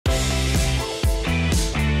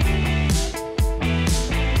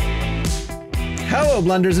Hello,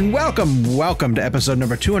 Blenders, and welcome to episode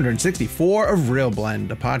number 264 of ReelBlend,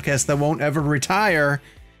 a podcast that won't ever retire.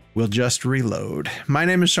 We'll just reload. My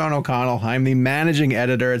name is Sean O'Connell. I'm the managing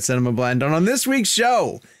editor at Cinema Blend, and on this week's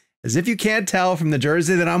show, as if you can't tell from the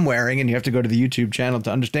jersey that I'm wearing, and you have to go to the YouTube channel to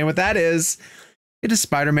understand what that is, it is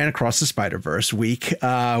Spider-Man Across the Spider-Verse week.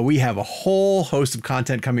 We have a whole host of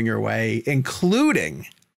content coming your way, including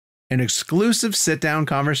an exclusive sit-down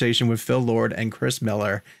conversation with Phil Lord and Chris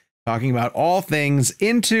Miller, talking about all things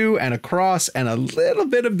into and across and a little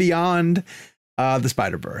bit of beyond the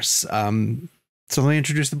Spider-Verse. So let me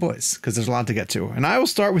introduce the boys, because there's a lot to get to. And I will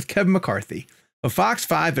start with Kevin McCarthy of Fox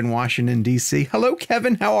 5 in Washington, D.C. Hello,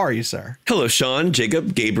 Kevin. How are you, sir? Hello, Sean,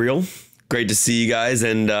 Jacob, Gabriel. Great to see you guys.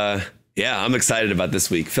 And yeah, I'm excited about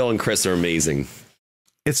this week. Phil and Chris are amazing.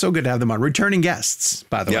 It's so good to have them on. Returning guests,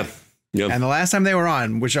 by the way. Yep. And the last time they were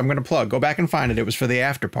on, which I'm going to plug, go back and find it. It was for the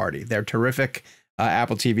After Party, their terrific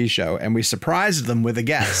Apple TV show. And we surprised them with a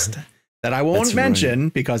guest that I won't mention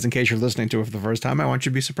because in case you're listening to it for the first time, I want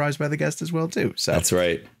you to be surprised by the guest as well, too. So that's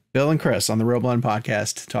right. Bill and Chris on the ReelBlend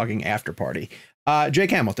podcast talking After Party.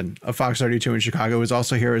 Jake Hamilton of Fox 32 in Chicago is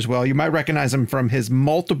also here as well. You might recognize him from his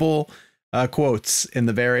multiple quotes in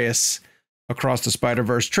the various Across the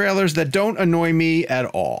Spider-Verse trailers that don't annoy me at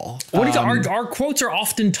all. What our quotes are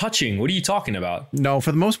often touching. What are you talking about? No,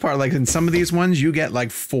 for the most part, like in some of these ones, you get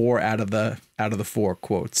like 4 out of the 4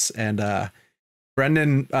 quotes. And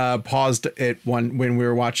Brendan paused it when we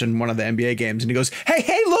were watching one of the NBA games, and he goes,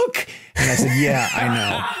 "Hey, look!" And I said, "Yeah,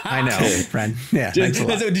 I know, friend. Yeah." Did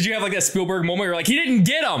you have like that Spielberg moment where you're like, he didn't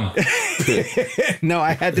get him? No,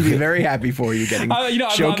 I had to be very happy for you getting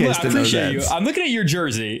showcased in those ads. I'm looking at your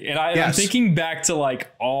jersey, and I'm thinking back to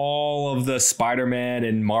like all of the Spider-Man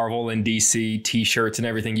and Marvel and DC T-shirts and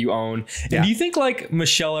everything you own. And do you think like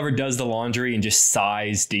Michelle ever does the laundry and just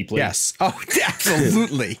sighs deeply? Yes. Oh,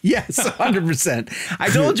 absolutely. Yes, 100%. I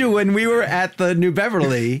told you when we were at the New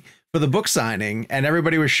Beverly for the book signing and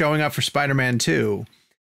everybody was showing up for Spider-Man 2.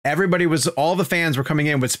 All the fans were coming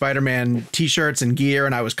in with Spider-Man t-shirts and gear.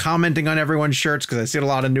 And I was commenting on everyone's shirts because I see a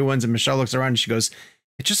lot of new ones. And Michelle looks around and she goes,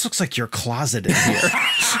 "It just looks like your closet in here."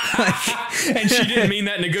 And she didn't mean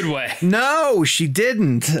that in a good way. No, she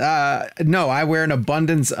didn't. No, I wear an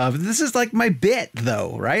abundance of, this is like my bit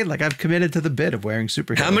though, right? Like I've committed to the bit of wearing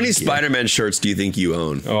superhero. How many Spider-Man shirts do you think you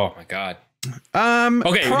own? Oh my God.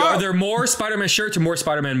 Okay, are there more Spider-Man shirts or more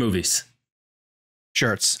Spider-Man movies?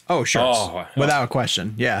 Shirts. Oh, shirts. Without a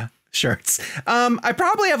question. Yeah, shirts. I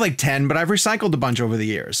probably have like 10, but I've recycled a bunch over the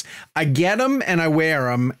years. I get them and I wear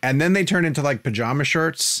them, and then they turn into like pajama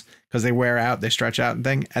shirts because they wear out, they stretch out and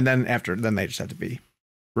thing, and then then they just have to be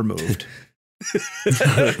removed.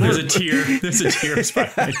 There's a tier of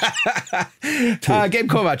Spider-Man. Gabe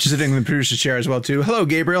Kovac is sitting in the producer's chair as well too. Hello,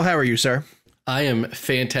 Gabriel. How are you, sir? I am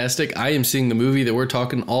fantastic. I am seeing the movie that we're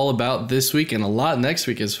talking all about this week and a lot next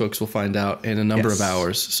week, as folks will find out in a number of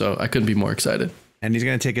hours. So I couldn't be more excited. And he's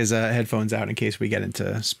going to take his headphones out in case we get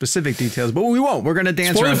into specific details, but we won't. We're going to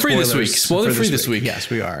dance around spoiler-free this week. Spoiler-free this week.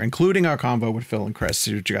 Yes, we are, including our convo with Phil and Chris,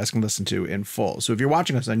 which you guys can listen to in full. So if you're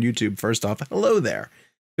watching us on YouTube, first off, hello there.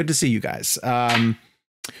 Good to see you guys.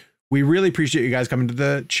 We really appreciate you guys coming to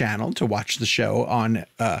the channel to watch the show on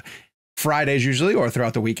Fridays usually, or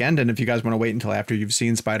throughout the weekend. And if you guys want to wait until after you've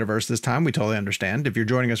seen Spider-Verse this time, we totally understand. If you're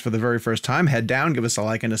joining us for the very first time, head down, give us a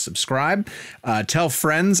like and a subscribe. Tell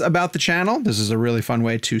friends about the channel. This is a really fun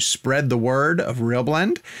way to spread the word of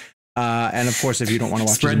ReelBlend. And of course, if you don't want to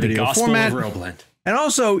watch the video format, of ReelBlend. And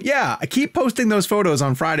also, I keep posting those photos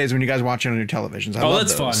on Fridays when you guys watch it on your televisions. I love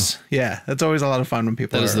that's those. fun. Yeah, that's always a lot of fun when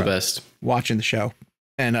people are the best watching the show.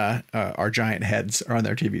 And our giant heads are on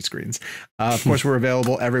their TV screens. Of course, we're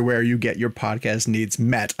available everywhere you get your podcast needs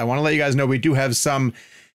met. I want to let you guys know we do have some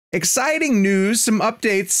exciting news, some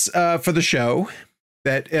updates for the show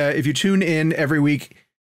that if you tune in every week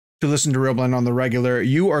to listen to ReelBlend on the regular,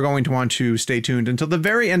 you are going to want to stay tuned until the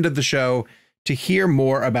very end of the show to hear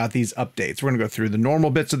more about these updates. We're going to go through the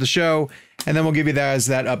normal bits of the show, and then we'll give you that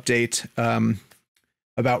update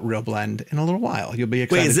about ReelBlend in a little while. You'll be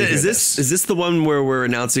excited. Wait, is this the one where we're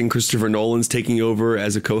announcing Christopher Nolan's taking over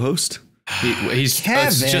as a co-host? It's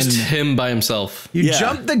just him by himself. You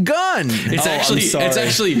jumped the gun. It's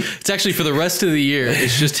actually for the rest of the year.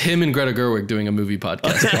 It's just him and Greta Gerwig doing a movie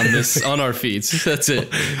podcast on our feeds. That's it.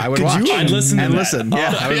 I would watch. I'd listen to that. Listen.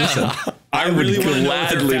 Yeah, I would listen. I really want to know what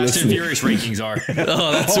their Fast and Furious rankings are.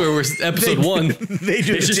 That's where we're episode 1. They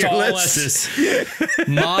do. It's just all S's.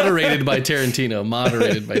 Moderated by Tarantino.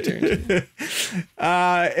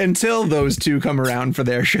 Until those two come around for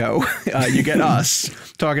their show, you get us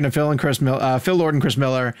talking to Phil Lord and Chris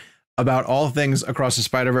Miller about all things across the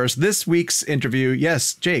Spider-Verse. This week's interview,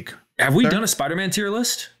 yes, Jake. Have we done a Spider-Man tier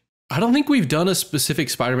list? I don't think we've done a specific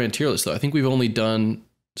Spider-Man tier list, though. I think we've only done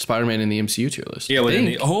Spider-Man in the MCU tier list. Yeah,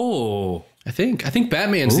 I think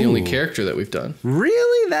Batman's the only character that we've done.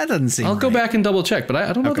 Really? That doesn't seem I'll go back and double check, but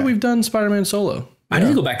I don't know that we've done Spider-Man solo. I need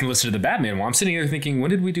to go back and listen to the Batman one. I'm sitting here thinking, when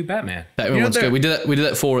did we do Batman? Batman one's good. We did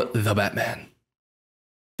that for the Batman.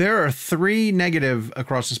 There are 3 negative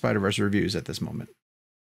Across the Spider-Verse reviews at this moment.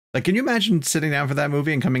 Like, can you imagine sitting down for that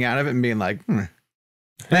movie and coming out of it and being like,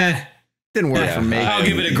 didn't work for me. I'll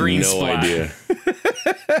give it a green splat. idea.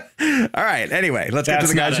 All right. Anyway, let's get to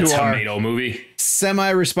the guys who tomato movie.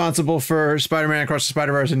 Semi-responsible for Spider-Man Across the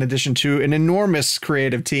Spider-Verse, in addition to an enormous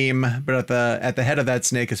creative team. But at the head of that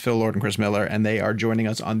snake is Phil Lord and Chris Miller, and they are joining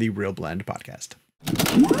us on the ReelBlend podcast.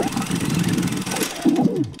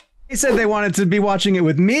 They said they wanted to be watching it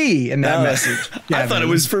with me in that message. I thought it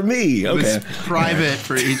was for me. Okay. It was private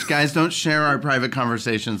for each. Guys, don't share our private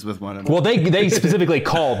conversations with one another. Well, they specifically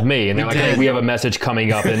called me, and they're like, hey, we have a message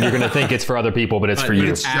coming up, and you're going to think it's for other people, but it's for you.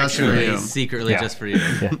 It's just for you. Secretly just for you.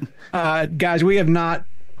 Yeah. Guys, we have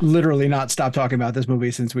literally not stopped talking about this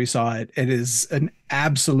movie since we saw it. It is an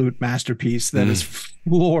absolute masterpiece that has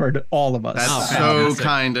floored all of us. That's so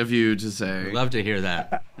kind of you to say. Love to hear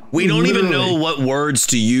that. We don't even know what words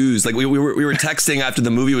to use. Like we were texting after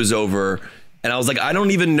the movie was over, and I was like, I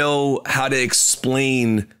don't even know how to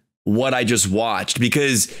explain what I just watched,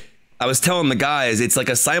 because I was telling the guys it's like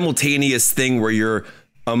a simultaneous thing where you're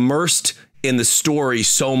immersed in the story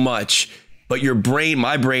so much, but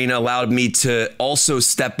my brain allowed me to also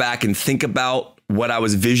step back and think about what I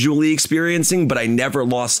was visually experiencing, but I never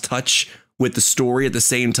lost touch with the story at the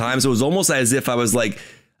same time. So it was almost as if I was like,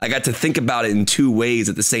 I got to think about it in 2 ways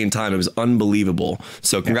at the same time. It was unbelievable.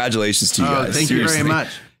 So congratulations to you guys. Thank you very much.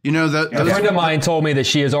 You know, a friend of mine told me that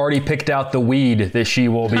she has already picked out the weed that she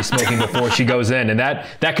will be smoking before she goes in. And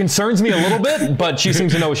that concerns me a little bit, but she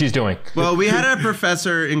seems to know what she's doing. Well, we had a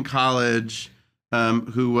professor in college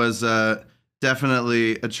who was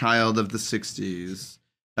definitely a child of the 60s,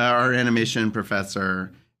 our animation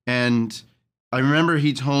professor. And I remember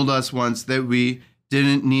he told us once that we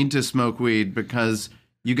didn't need to smoke weed because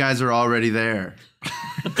you guys are already there.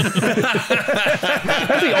 That's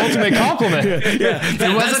the ultimate compliment. Yeah,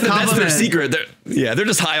 it was a compliment. That's their secret. They're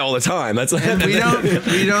just high all the time. That's and we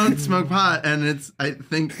don't smoke pot, and I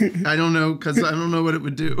don't know because I don't know what it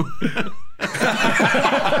would do.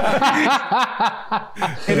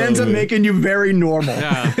 It ends up making you very normal.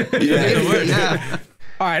 Yeah.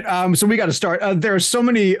 All right. So we got to start. There are so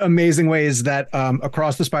many amazing ways that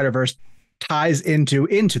Across the Spider-Verse ties into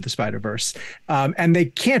the Spider-Verse. And they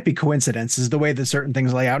can't be coincidences, the way that certain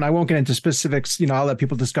things lay out. And I won't get into specifics, I'll let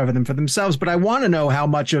people discover them for themselves, but I want to know how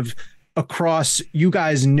much of Across you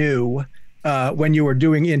guys knew when you were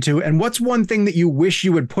doing Into, and what's one thing that you wish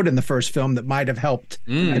you would put in the first film that might have helped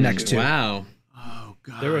the next two? Wow. Oh,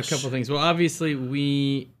 gosh. There were a couple of things. Well, obviously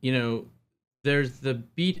there's the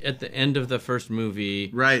beat at the end of the first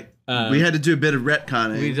movie. Right. We had to do a bit of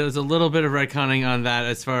retconning. There's a little bit of retconning on that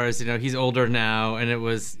as far as, he's older now, and it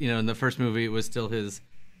was, in the first movie, it was still his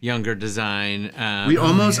younger design.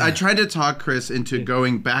 I tried to talk Chris into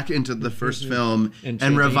going back into the first film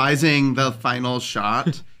and revising the final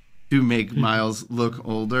shot to make Miles look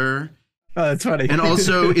older. Oh, that's funny. And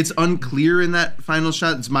also, it's unclear in that final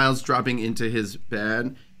shot. It's Miles dropping into his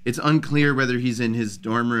bed. It's unclear whether he's in his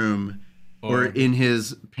dorm room or in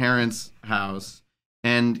his parents' house.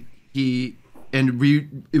 And it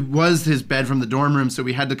was his bed from the dorm room, so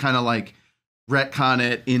we had to kind of like retcon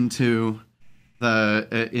it into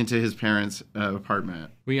his parents' apartment.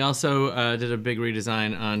 We also did a big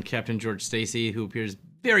redesign on Captain George Stacy, who appears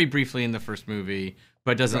very briefly in the first movie,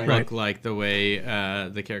 but doesn't look like the way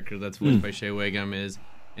the character that's voiced by Shameik is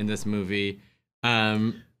in this movie.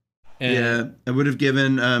 I would have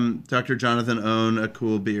given Dr. Jonathan Owen a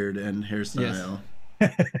cool beard and hairstyle. Yes.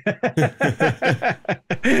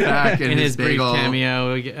 Back in his brief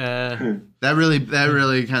cameo, that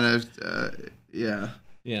really kind of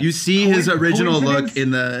You see his original look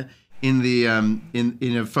in a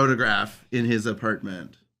photograph in his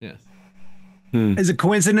apartment. Yes. Is it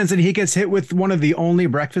coincidence that he gets hit with one of the only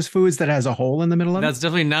breakfast foods that has a hole in the middle of it? That's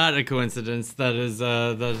definitely not a coincidence. That is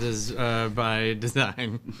by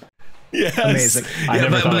design. Yes.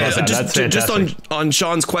 Amazing. Just on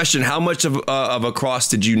Sean's question, how much of Across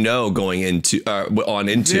did you know going into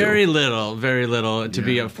Into? Very little, to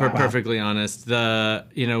be perfectly honest.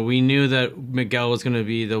 We knew that Miguel was going to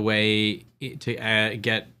be the way to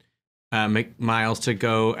get Miles to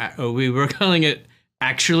go. We were calling it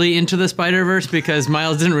actually Into the Spider-Verse, because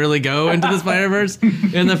Miles didn't really go into the Spider-Verse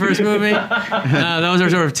in the first movie. That was our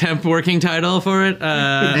sort of temp working title for it.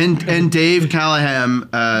 And Dave Callahan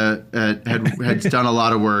had done a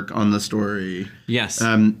lot of work on the story. Yes.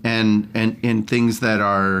 And in things that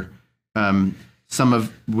are some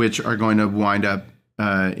of which are going to wind up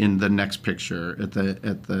in the next picture at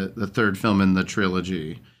the third film in the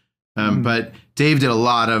trilogy. But Dave did a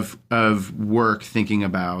lot of work thinking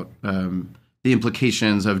about the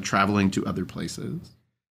implications of traveling to other places.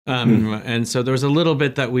 And so there was a little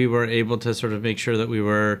bit that we were able to sort of make sure that we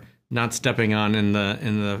were not stepping on in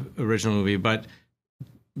the original movie, but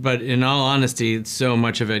in all honesty, so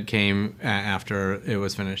much of it came after it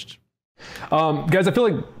was finished. Guys, I feel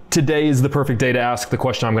like today is the perfect day to ask the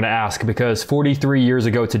question I'm going to ask, because 43 years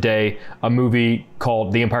ago today, a movie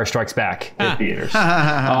called The Empire Strikes Back hit theaters.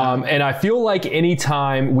 And I feel like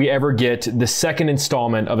anytime we ever get the second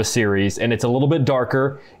installment of a series and it's a little bit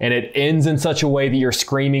darker and it ends in such a way that you're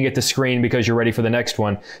screaming at the screen because you're ready for the next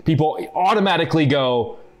one, people automatically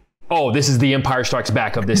go, oh, this is The Empire Strikes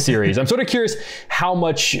Back of this series. I'm sort of curious how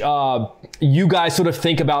much you guys sort of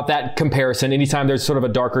think about that comparison anytime there's sort of a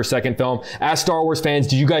darker second film. As Star Wars fans,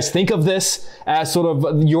 do you guys think of this as sort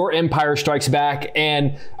of your Empire Strikes Back?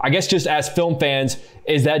 And I guess just as film fans,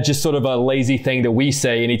 is that just sort of a lazy thing that we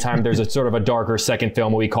say anytime there's a sort of a darker second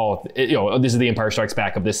film, we call it, this is The Empire Strikes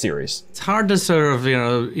Back of this series? It's hard to sort of,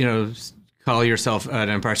 call yourself an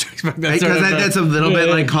Empire Strikes Back. Because that's a little bit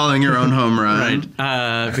like calling your own home run,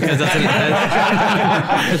 right? Because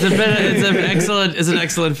it's an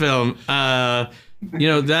excellent film.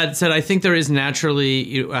 That said, I think there is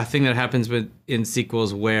naturally a thing that happens in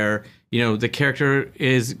sequels where the character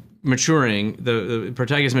is maturing, the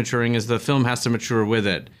protagonist maturing, as the film has to mature with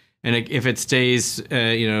it, and if it stays,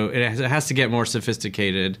 it has to get more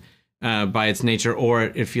sophisticated by its nature, or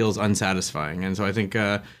it feels unsatisfying, and so I think.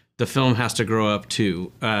 The film has to grow up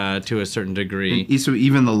to a certain degree. And so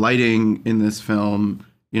even the lighting in this film,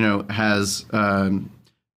 has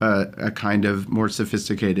a kind of more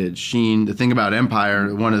sophisticated sheen. The thing about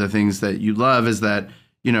Empire, one of the things that you love is that,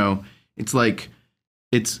 it's like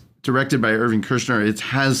it's directed by Irving Kershner. It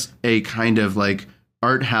has a kind of like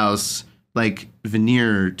art house like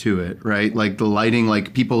veneer to it, right? Like the lighting,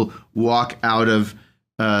 like people walk out of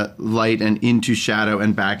light and into shadow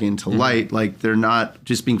and back into light, like they're not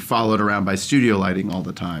just being followed around by studio lighting all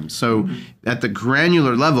the time. So at the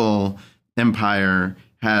granular level, Empire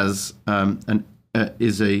has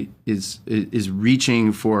is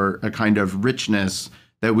reaching for a kind of richness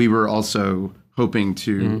that we were also hoping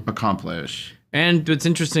to accomplish. And what's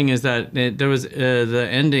interesting is that there was the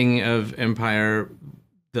ending of Empire,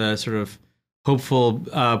 the sort of hopeful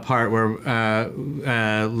part where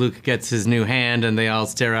Luke gets his new hand and they all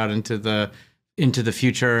stare out into the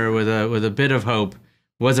future with a bit of hope,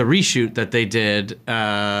 was a reshoot that they did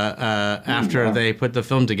after they put the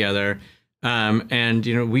film together. And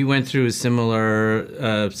we went through a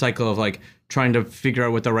similar cycle of like trying to figure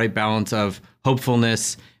out what the right balance of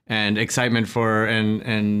hopefulness and excitement for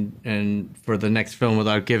and for the next film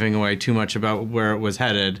without giving away too much about where it was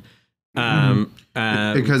headed.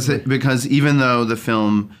 Because even though the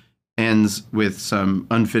film ends with some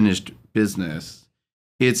unfinished business,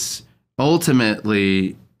 it's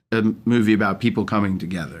ultimately a movie about people coming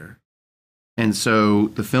together. And so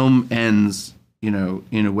the film ends,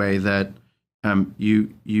 in a way that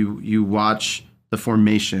you watch the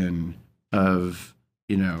formation of,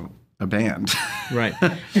 a band. Right.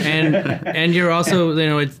 And you're also,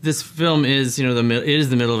 this film is, it is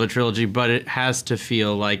the middle of a trilogy, but it has to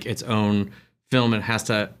feel like its own film.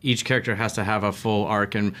 Each character has to have a full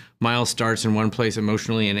arc, and Miles starts in one place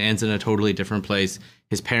emotionally and ends in a totally different place.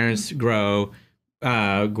 His parents grow.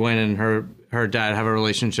 Gwen and her dad have a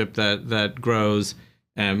relationship that grows.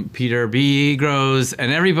 Peter B grows,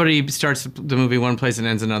 and everybody starts the movie one place and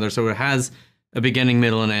ends another. So it has a beginning,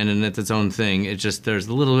 middle, and end, and it's its own thing. It's just there's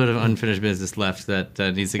a little bit of unfinished business left that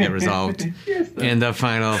needs to get resolved in the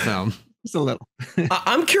final film. Just a little.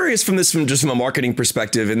 I'm curious from a marketing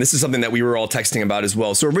perspective, and this is something that we were all texting about as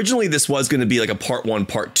well. So originally this was going to be like a part 1,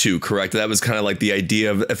 part 2, correct? That was kind of like the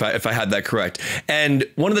idea of if I had that correct. And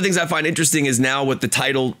one of the things I find interesting is now with the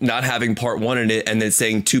title not having part 1 in it and then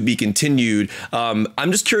saying to be continued.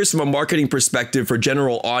 I'm just curious from a marketing perspective for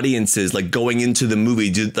general audiences, like going into the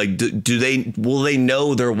movie, will they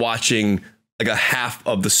know they're watching like a half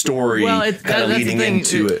of the story kind of leading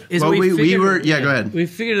into it? Go ahead. We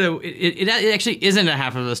figured that it actually isn't a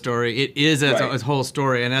half of the story. It is its whole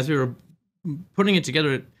story. And as we were putting it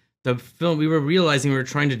together, the film, we were realizing we were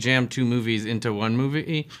trying to jam 2 movies into one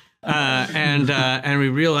movie. And we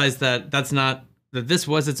realized that this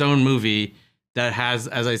was its own movie. that has,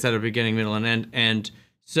 as I said, a beginning, middle, and end. And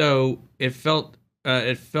so it felt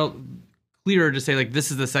clearer to say like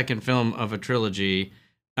this is the second film of a trilogy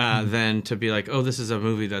than to be like, oh, this is a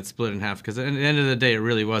movie that's split in half, because at the end of the day, it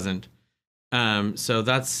really wasn't. So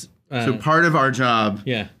that's so part of our job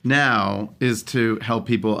yeah. now is to help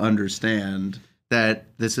people understand that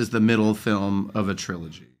this is the middle film of a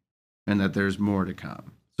trilogy and that there's more to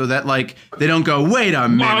come. So that like they don't go, wait a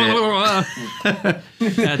minute at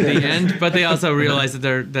the end, but they also realize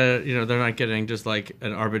that they're not getting just like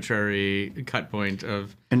an arbitrary cut point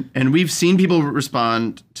of. And we've seen people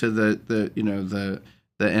respond to the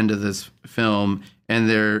end of this film,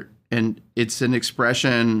 and it's an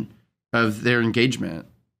expression of their engagement.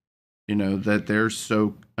 That they're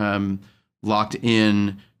so locked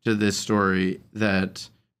in to this story that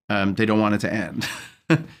they don't want it to end.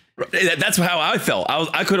 That's how I felt.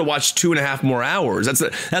 I could have watched 2.5 more hours.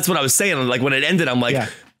 That's what I was saying. Like when it ended, I'm like,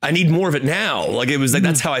 I need more of it now. Like it was like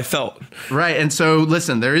that's how I felt. Right. And so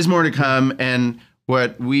listen, there is more to come, and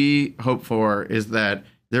what we hope for is that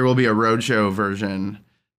there will be a roadshow version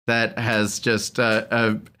that has just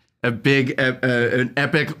an epic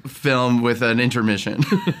film with an intermission.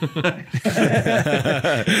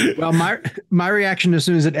 Well, my reaction as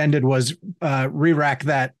soon as it ended was re-rack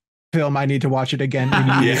that film. I need to watch it again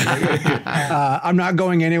immediately. I'm not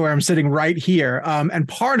going anywhere. I'm sitting right here. And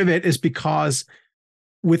part of it is because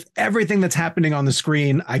with everything that's happening on the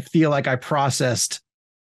screen, I feel like I processed,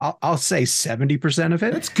 I'll say 70% of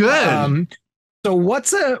it. That's good. So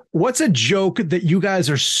what's a joke that you guys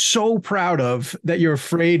are so proud of that you're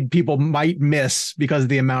afraid people might miss because of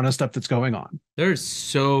the amount of stuff that's going on? There's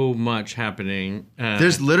so much happening.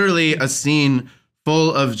 There's literally a scene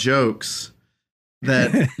full of jokes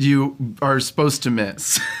that you are supposed to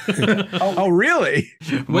miss. Oh, really?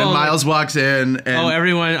 When Miles walks in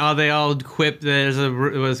and they all quip.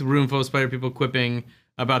 It was a room full of spider people quipping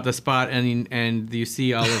about the spot, and you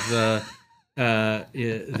see all of the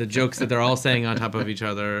jokes that they're all saying on top of each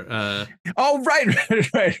other. Right.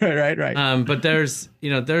 But there's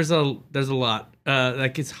a lot.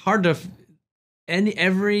 Like it's hard to.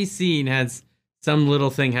 Every scene has some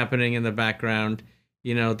little thing happening in the background.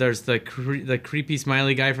 There's the creepy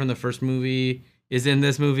smiley guy from the first movie is in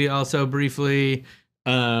this movie also briefly.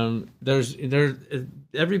 There's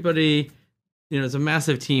everybody. It's a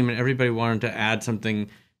massive team, and everybody wanted to add something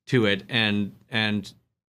to it, and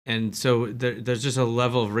so there's just a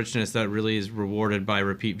level of richness that really is rewarded by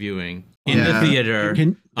repeat viewing in the theater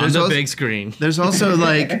on the big screen. There's also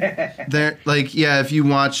if you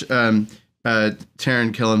watch Taron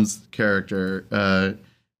Killam's character,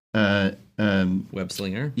 Web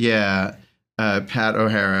slinger, Pat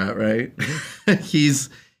O'Hara, right?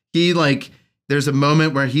 There's a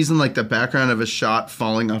moment where he's in like the background of a shot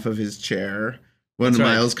falling off of his chair when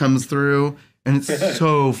Miles comes through, and it's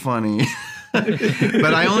so funny.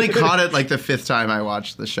 But I only caught it like the 5th time I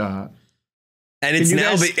watched the shot. And it's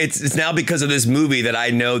now because of this movie that I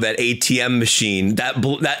know that ATM machine that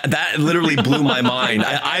literally blew my mind.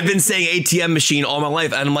 I've been saying ATM machine all my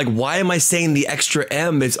life, and I'm like, why am I saying the extra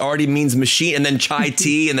M? It already means machine, and then chai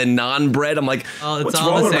tea, and then naan bread. I'm like, what's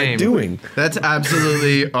wrong? What am I doing? That's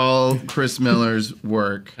absolutely all Chris Miller's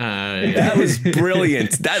work. That was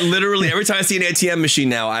brilliant. That literally every time I see an ATM machine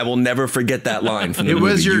now, I will never forget that line from the movie. It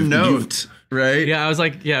was your note. Right? Yeah, I was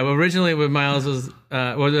like, well, originally when Miles was,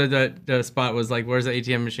 the spot was like, where's the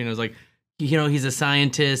ATM machine? I was like, he's a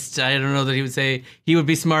scientist. I don't know that he would say, he would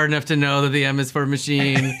be smart enough to know that the M is for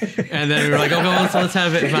machine. And then we were like, let's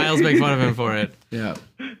have it. Miles make fun of him for it. Yeah.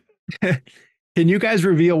 Can you guys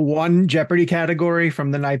reveal one Jeopardy category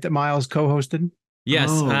from the night that Miles co-hosted? Yes,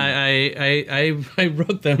 I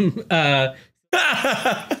wrote them.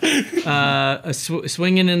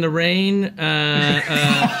 Swinging in the rain.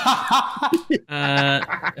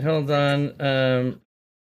 Hold on.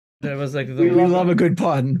 That was like we love a good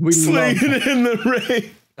pun. Swinging in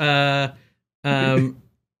the rain.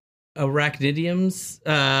 Arachnidiums.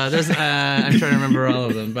 I'm trying to remember all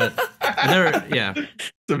of them, but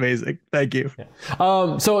it's amazing. Thank you.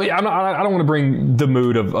 So I don't want to bring the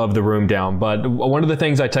mood of the room down, but one of the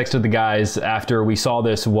things I texted the guys after we saw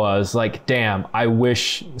this was like, damn, I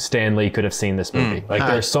wish Stan Lee could have seen this movie.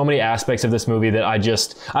 There's so many aspects of this movie that I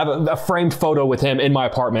have a framed photo with him in my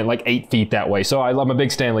apartment, like 8 feet that way. So I'm a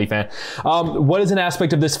big Stan Lee fan. What is an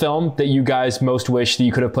aspect of this film that you guys most wish that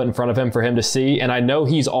you could have put in front of him for him to see? And I know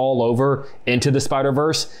he's all over Into the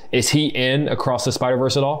Spider-Verse. Is he in Across the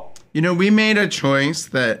Spider-Verse at all? We made a choice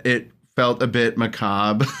that it felt a bit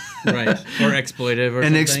macabre. Right. Or exploitive or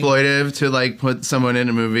something. Exploitive to like put someone in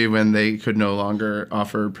a movie when they could no longer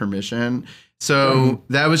offer permission. So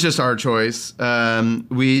that was just our choice.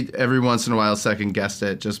 We every once in a while second guessed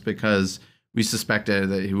it just because we suspected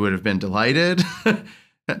that he would have been delighted.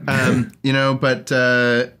 You know, but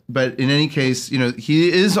in any case, you know,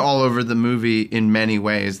 he is all over the movie in many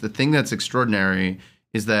ways. The thing that's extraordinary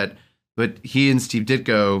is that what he and Steve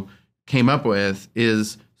Ditko came up with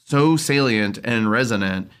is so salient and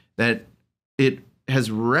resonant that it has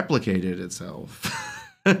replicated itself.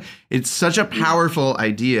 It's such a powerful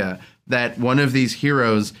idea that one of these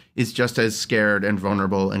heroes is just as scared and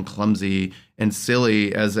vulnerable and clumsy and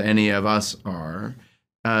silly as any of us are.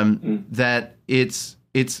 That it's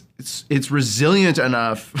resilient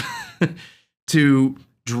enough to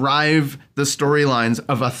drive the storylines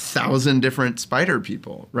of 1,000 different spider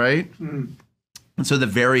people, right? And so the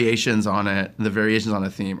variations on a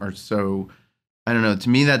theme are so, I don't know, to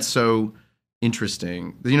me that's so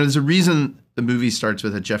interesting. You know, there's a reason the movie starts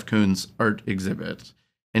with a Jeff Koons art exhibit.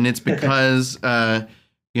 And it's because,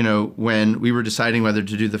 you know, when we were deciding whether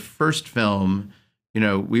to do the first film, you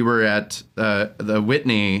know, we were at the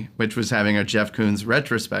Whitney, which was having a Jeff Koons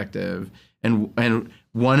retrospective. And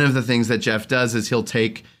one of the things that Jeff does is he'll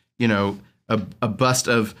take, you know, a bust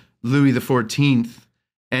of Louis XIV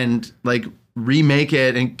and like remake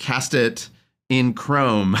it and cast it in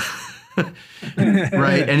chrome.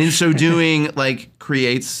 Right. And in so doing, like,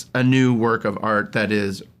 creates a new work of art that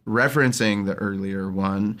is referencing the earlier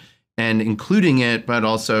one and including it, but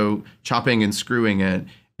also chopping and screwing it.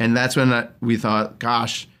 And that's when we thought,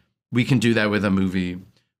 gosh, we can do that with a movie.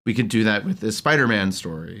 We could do that with this Spider-Man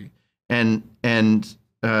story. And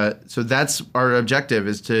so that's our objective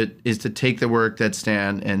is to take the work that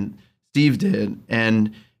Stan and Steve did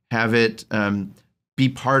and have it be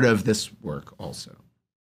part of this work also.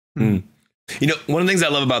 You know, one of the things I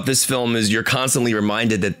love about this film is you're constantly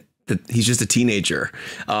reminded that he's just a teenager.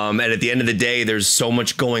 And at the end of the day, there's so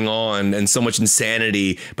much going on and so much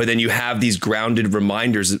insanity. But then you have these grounded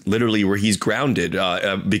reminders, literally, where he's grounded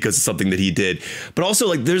because of something that he did. But also,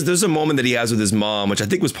 like, there's a moment that he has with his mom, which I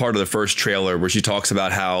think was part of the first trailer, where she talks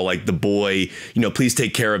about how, like, the boy, you know, please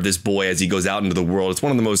take care of this boy as he goes out into the world. It's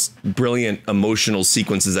one of the most brilliant emotional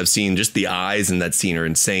sequences I've seen. Just the eyes in that scene are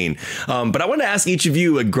insane. But I want to ask each of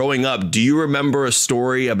you, growing up, do you remember a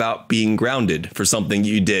story about being grounded for something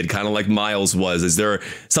you did? Kind of like Miles was. Is there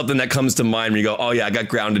something that comes to mind when you go, oh yeah, I got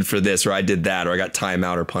grounded for this, or I did that, or I got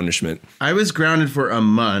timeout or punishment? I was grounded for a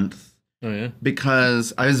month. Oh yeah,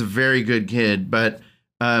 because I was a very good kid, but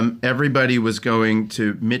everybody was going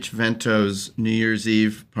to Mitch Vento's New Year's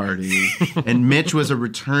Eve party, and Mitch was a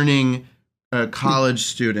returning college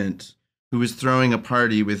student who was throwing a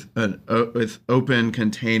party with open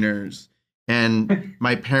containers, and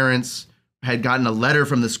my parents had gotten a letter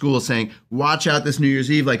from the school saying, watch out this New Year's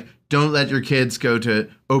Eve, like, don't let your kids go to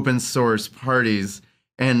open source parties.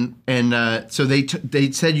 And so they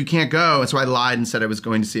said, you can't go. And so I lied and said I was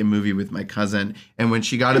going to see a movie with my cousin. And when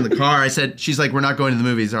she got in the car, she's like, we're not going to the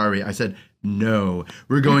movies, are we? I said, no,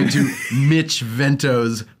 we're going to Mitch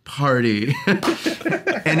Vento's party.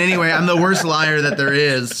 And anyway, I'm the worst liar that there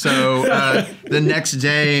is. So the next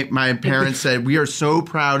day, my parents said, we are so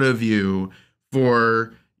proud of you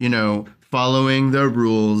for, you know, following the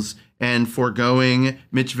rules and foregoing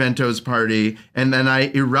Mitch Vento's party. And then I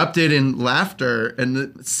erupted in laughter and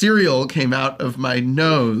the cereal came out of my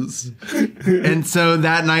nose. And so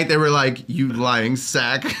that night they were like, you lying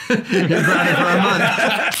sack. You're grounded for a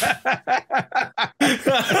month.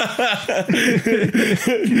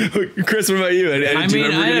 Chris, what about you? I mean,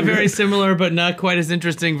 I had a very similar but not quite as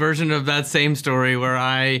interesting version of that same story where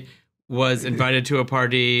I was invited to a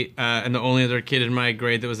party, and the only other kid in my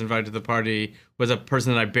grade that was invited to the party was a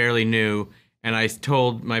person that I barely knew. And I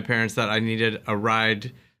told my parents that I needed a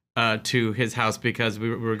ride to his house because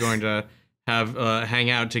we were going to have hang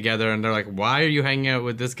out together. And they're like, why are you hanging out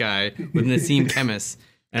with this guy, with Nassim Khemis?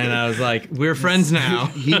 And I was like, we're friends now.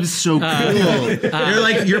 He was so cool.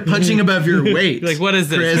 You're punching above your weight. Like, what is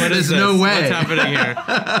this? Chris, what is there's no way. What's happening here?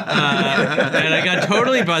 And I got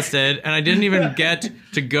totally busted, and I didn't even get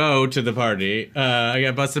to go to the party. I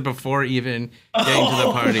got busted before even getting to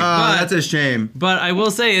the party. That's a shame. But I will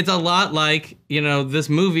say it's a lot like, you know, this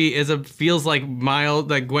movie feels like Miles,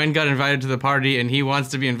 like Gwen got invited to the party, and he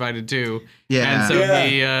wants to be invited too. Yeah. And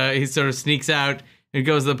so he sort of sneaks out. It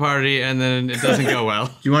goes to the party, and then it doesn't go well.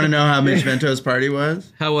 Do you want to know how Mitch Vento's party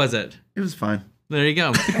was? How was it? It was fine. There you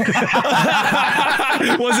go.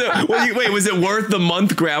 Was it worth the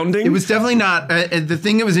month grounding? It was definitely not. The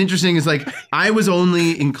thing that was interesting is, like, I was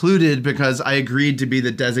only included because I agreed to be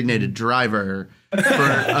the designated driver for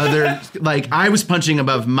other, like, I was punching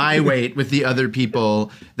above my weight with the other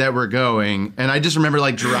people that were going. And I just remember,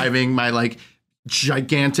 like, driving my, like,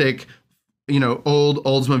 gigantic old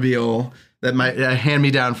Oldsmobile that a hand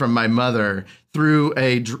me down from my mother through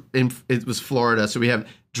it was Florida, so we have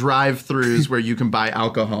drive-throughs where you can buy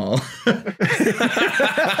alcohol. And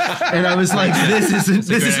I was like, this is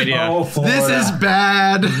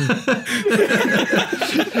bad.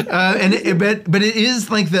 But it is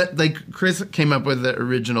like that. Like Chris came up with the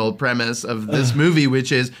original premise of this movie,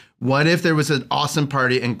 which is, what if there was an awesome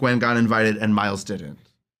party and Gwen got invited and Miles didn't?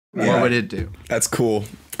 What would it do? That's cool.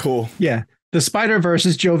 Cool. Yeah. The Spider-Verse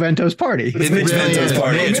is Joe Vento's party. It's Mitch Vento's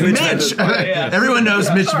party. It's Mitch Vento's party. Everyone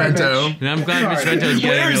knows Mitch Vento. And I'm glad Mitch Vento's getting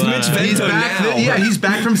Where's Mitch Vento He's back. now? Yeah, he's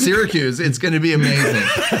back from Syracuse. It's going to be amazing.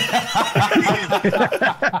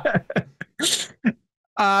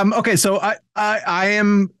 Okay, so I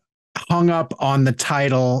am hung up on the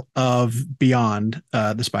title of Beyond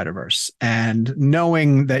the Spider-Verse, and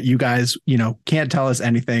knowing that you guys, can't tell us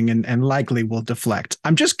anything and likely will deflect.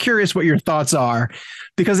 I'm just curious what your thoughts are,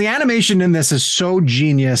 because the animation in this is so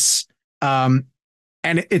genius, and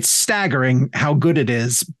it's staggering how good it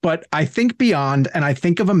is. But I think Beyond, and I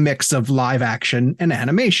think of a mix of live action and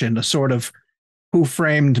animation, a sort of Who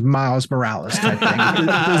Framed Miles Morales type thing. Does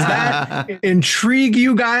that intrigue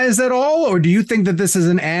you guys at all? Or do you think that this is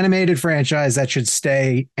an animated franchise that should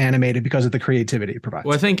stay animated because of the creativity it provides?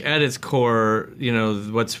 Well, I think at its core,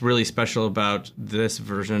 what's really special about this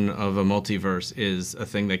version of a multiverse is a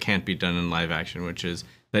thing that can't be done in live action, which is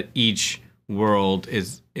that each world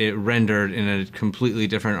is rendered in a completely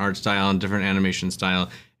different art style and different animation style,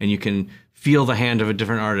 and you can feel the hand of a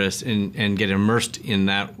different artist and get immersed in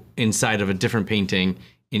that inside of a different painting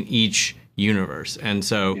in each universe. And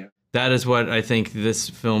so that is what I think this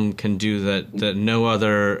film can do that no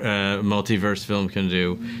other multiverse film can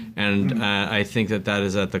do. And I think that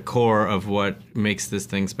is at the core of what makes this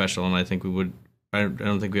thing special. And I think I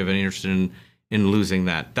don't think we have any interest in losing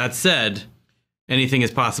that. That said, anything is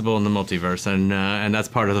possible in the multiverse, and that's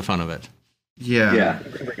part of the fun of it. Yeah.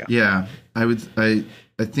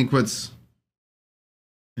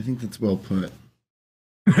 I think that's well put.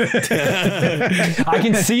 I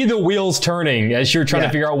can see the wheels turning as you're trying to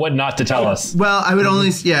figure out what not to tell us. Well, I would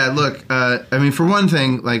only, look, for one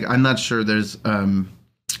thing, I'm not sure there's,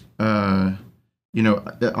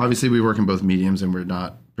 obviously we work in both mediums, and we're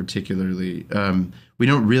not particularly, we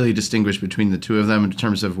don't really distinguish between the two of them in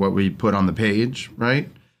terms of what we put on the page, right?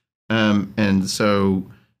 And so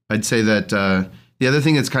I'd say that the other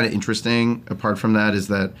thing that's kind of interesting apart from that is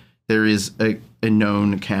that there is a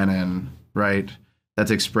known canon, right, that's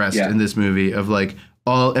expressed in this movie of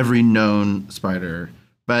every known spider,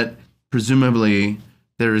 but presumably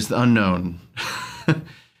there is the unknown,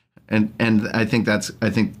 and I think that's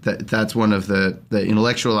one of the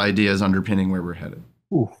intellectual ideas underpinning where we're headed.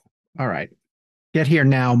 Ooh, all right. Get here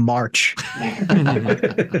now, March.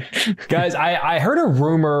 Guys, I heard a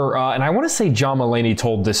rumor, and I want to say John Mulaney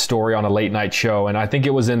told this story on a late night show, and I think it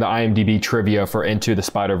was in the IMDb trivia for Into the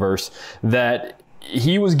Spider-Verse, that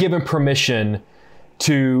he was given permission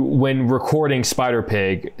to, when recording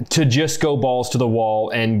Spider-Pig, to just go balls to the wall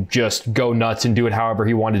and just go nuts and do it however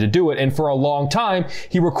he wanted to do it. And for a long time,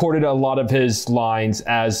 he recorded a lot of his lines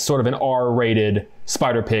as sort of an R-rated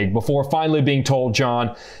Spider-Pig before finally being told,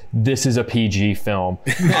 John, this is a PG film.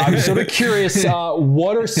 I'm sort of curious,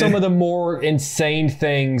 what are some of the more insane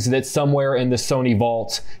things that somewhere in the Sony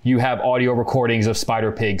vault you have audio recordings of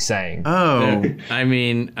Spider-Pig saying? Oh,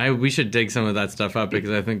 we should dig some of that stuff up, because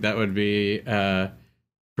I think that would be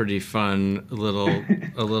pretty fun a little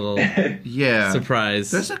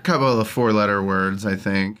surprise. There's a couple of 4-letter words, I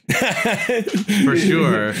think. For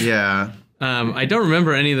sure. Yeah. I don't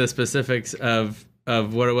remember any of the specifics of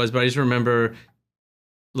what it was, but I just remember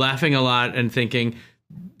laughing a lot and thinking,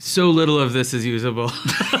 so little of this is usable.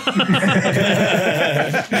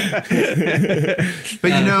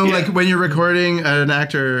 But when you're recording an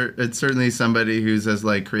actor, it's certainly somebody who's as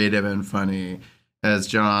creative and funny as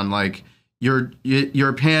John.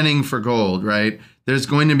 You're panning for gold, right? There's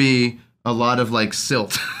going to be a lot of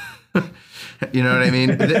silt. You know what I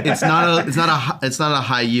mean? It's not a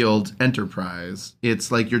high yield enterprise.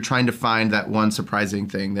 It's you're trying to find that one surprising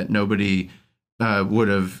thing that nobody would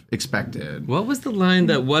have expected. What was the line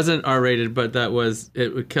that wasn't R-rated, but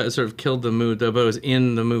it sort of killed the mood, though, but it was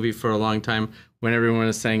in the movie for a long time, when everyone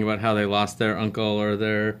was saying about how they lost their uncle or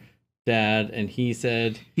their dad, and he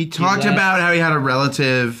talked about how he had a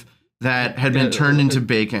relative that had been turned into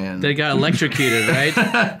bacon. They got electrocuted, right?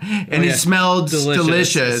 And he smelled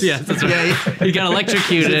delicious. Yeah, that's right. Yeah, he got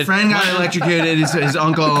electrocuted. His friend got electrocuted, his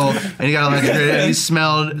uncle, and he got electrocuted, and he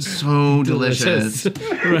smelled so delicious.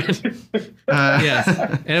 Right. Yes.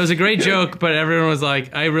 And it was a great joke, but everyone was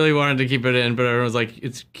like, I really wanted to keep it in, but everyone was like,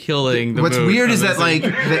 it's killing the What's mood weird is that,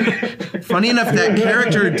 funny enough, that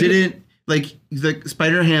character didn't like the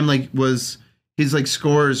Spider-Ham was his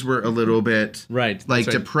scores were a little bit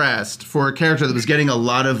depressed for a character that was getting a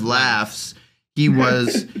lot of laughs. He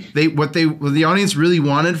was what the audience really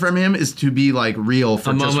wanted from him is to be real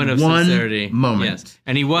for a just moment of one sincerity. moment. Yes.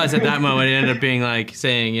 And he was at that moment. It ended up being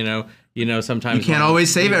saying, sometimes you can't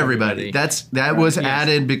always save everybody. That was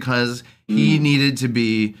added because he needed to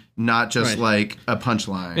be not just a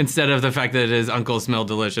punchline. Instead of the fact that his uncle smelled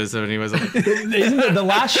delicious when he was Isn't it the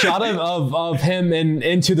last shot of him in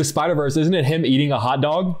Into the Spider-Verse, isn't it him eating a hot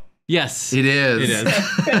dog? Yes. It is. It is.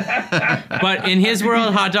 But in his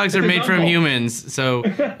world, hot dogs are made from humans, so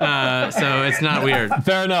it's not weird.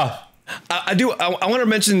 Fair enough. I want to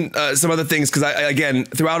mention some other things because again,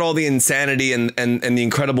 throughout all the insanity and the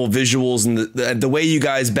incredible visuals and the way you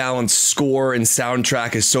guys balance score and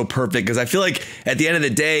soundtrack is so perfect. Because I feel like at the end of the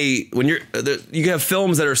day, when you have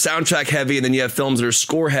films that are soundtrack heavy and then you have films that are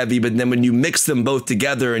score heavy, but then when you mix them both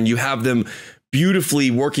together and you have them beautifully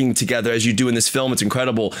working together as you do in this film, it's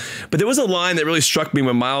incredible. But there was a line that really struck me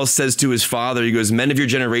when Miles says to his father, he goes, "Men of your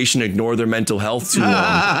generation ignore their mental health too long."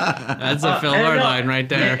 That's a Phil Lord line right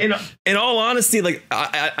there. In all honesty,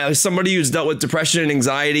 as somebody who's dealt with depression and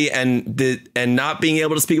anxiety and not being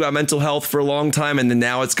able to speak about mental health for a long time, and then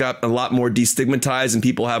now it's got a lot more destigmatized and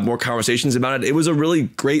people have more conversations about it. It was a really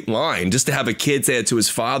great line just to have a kid say it to his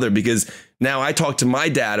father, because now I talk to my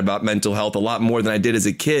dad about mental health a lot more than I did as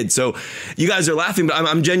a kid. So you guys are laughing, but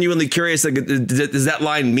I'm genuinely curious. Does that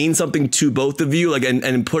line mean something to both of you?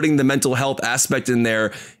 And putting the mental health aspect in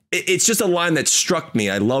there, it's just a line that struck me.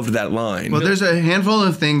 I loved that line. Well, there's a handful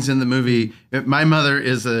of things in the movie. My mother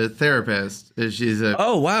is a therapist. She's a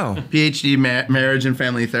PhD marriage and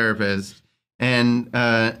family therapist. And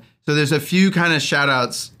so there's a few kind of shout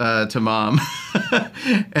outs to Mom.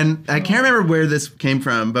 And I can't remember where this came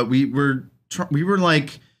from, but we were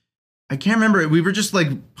I can't remember. We were just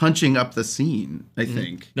punching up the scene, I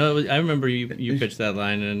think. No, I remember you pitched that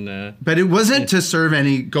line. But it wasn't to serve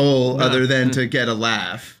any goal other than to get a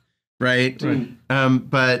laugh, right?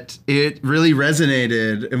 But it really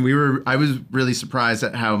resonated, and I was really surprised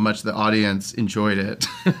at how much the audience enjoyed it.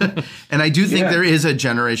 And I do think there is a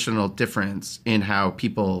generational difference in how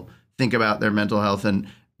people think about their mental health. And,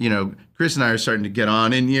 Chris and I are starting to get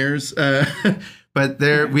on in years. But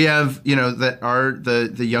we have, that are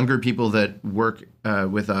the younger people that work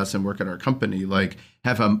with us and work at our company,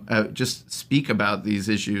 have just speak about these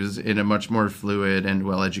issues in a much more fluid and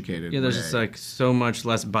well-educated way. There's just so much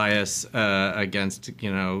less bias against,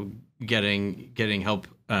 getting help.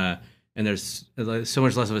 And there's so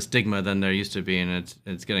much less of a stigma than there used to be, and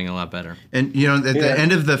it's getting a lot better. And, at the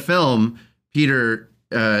end of the film, Peter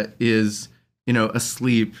is,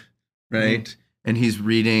 asleep, right? Mm-hmm. And he's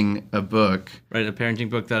reading a book. Right, a parenting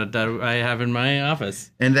book that I have in my office.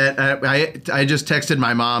 And that I just texted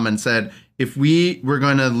my mom and said, if we were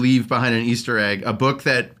going to leave behind an Easter egg, a book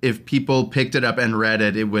that if people picked it up and read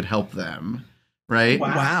it, it would help them. Right?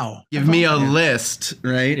 Wow. Give me a list,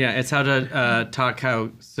 right? Yeah, it's how to talk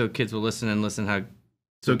so kids will listen and listen how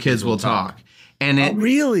so kids will talk. And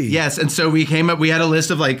really? Yes. And so we had a list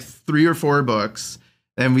of 3 or 4 books.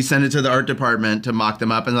 And we sent it to the art department to mock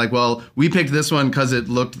them up. And well, we picked this one because it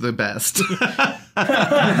looked the best. And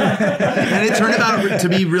it turned out to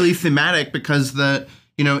be really thematic because throughout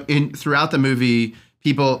the movie,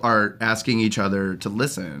 people are asking each other to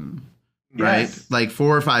listen, right? 4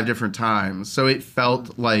 or 5 different times. So it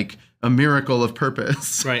felt like a miracle of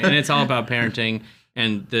purpose. Right. And it's all about parenting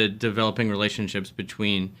and the developing relationships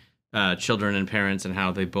between children and parents and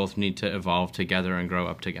how they both need to evolve together and grow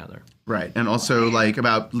up together. Right. And also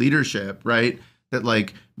about leadership, right? That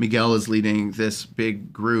Miguel is leading this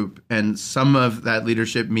big group, and some of that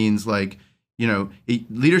leadership means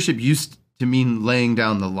leadership used to mean laying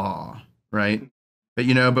down the law, right? But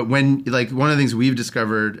when one of the things we've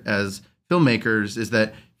discovered as filmmakers is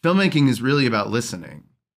that filmmaking is really about listening.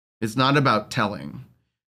 It's not about telling.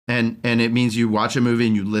 And it means you watch a movie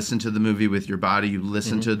and you listen to the movie with your body. You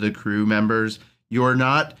listen to the crew members. You're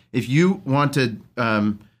not, if you want to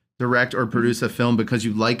direct or produce a film because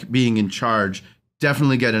you like being in charge,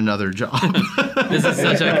 definitely get another job. This is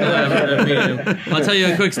such a collaborative medium. I'll tell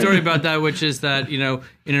you a quick story about that, which is that, in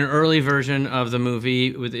an early version of the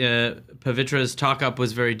movie, with Pavitra's talk-up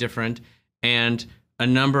was very different. And a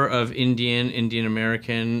number of Indian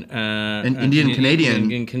American, and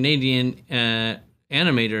Indian Canadian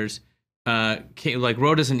animators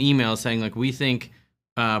wrote us an email saying we think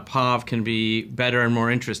Pav can be better and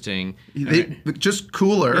more interesting, just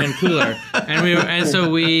cooler and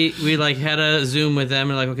so we had a Zoom with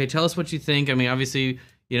them and okay, tell us what you think. I mean, obviously,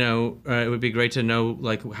 it would be great to know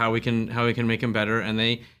how we can make him better. And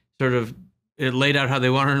they sort of it laid out how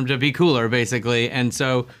they wanted him to be cooler, basically. And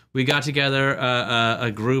so we got together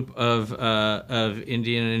a group of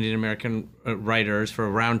Indian and Indian American writers for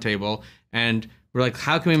a roundtable, and we're like,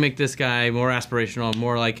 how can we make this guy more aspirational,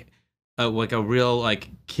 more like a real like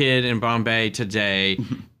kid in Bombay today?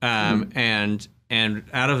 And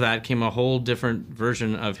out of that came a whole different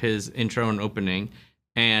version of his intro and opening,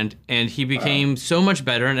 and he became so much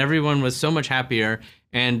better, and everyone was so much happier.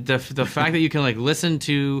 And the fact that you can like listen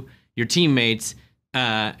to your teammates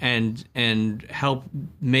and help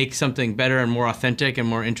make something better and more authentic and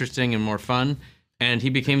more interesting and more fun. And he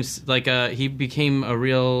became a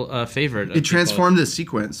real favorite. It transformed the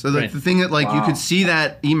sequence. So the thing that like you could see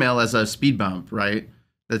that email as a speed bump, right?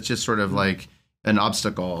 That's just sort of like an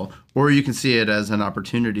obstacle, or you can see it as an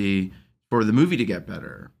opportunity for the movie to get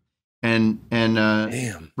better. And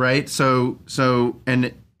right. So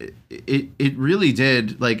and it really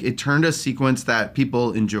did, like, it turned a sequence that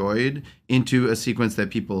people enjoyed into a sequence that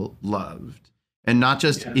people loved, and not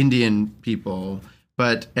just Indian people,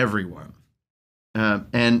 but everyone.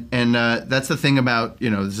 And that's the thing about,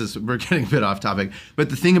 we're getting a bit off topic, but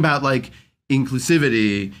the thing about like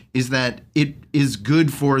inclusivity is that it is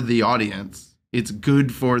good for the audience. It's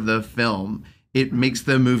good for the film. It makes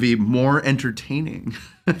the movie more entertaining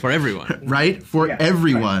for everyone, right? For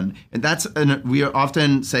everyone. Right. And we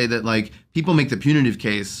often say that like people make the punitive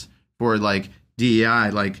case for like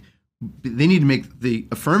DEI, like they need to make the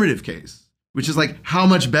affirmative case, which is like how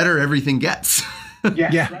much better everything gets.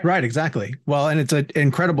 Right. Exactly. Well, and it's an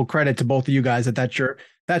incredible credit to both of you guys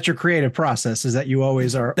that's your creative process, is that you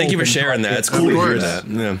always are. Thank you for sharing that. It's cool to hear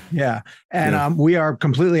that. Yeah. And we are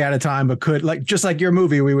completely out of time, but just like your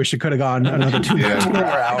movie, we wish it could have gone another 2 more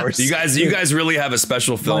hours. You guys really have a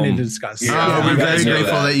special film to discuss. We're very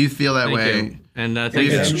grateful that you feel that way. You. And thank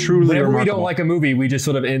you. It's truly Whenever remarkable. we don't like a movie, we just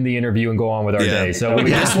sort of end the interview and go on with our day. So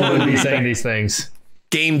we just want to be saying these things.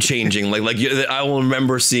 Game changing, like I will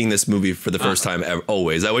remember seeing this movie for the first time ever,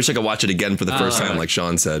 always. I wish I could watch it again for the first time, like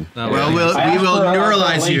Sean said. We will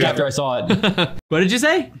neuralize you after I saw it. What did you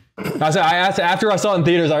say? I asked after I saw it in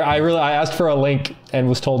theaters. I asked for a link and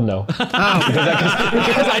was told no. Because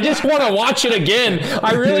I just want to watch it again.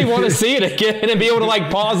 I really want to see it again and be able to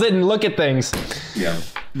like pause it and look at things. Yeah.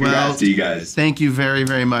 Congrats to you guys. Thank you very,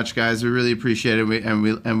 very much, guys. We really appreciate it.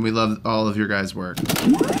 We love all of your guys' work.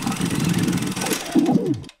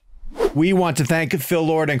 We want to thank Phil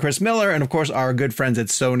Lord and Chris Miller, and of course our good friends at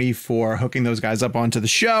Sony for hooking those guys up onto the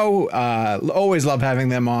show. Always love having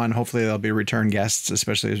them on. Hopefully they'll be return guests,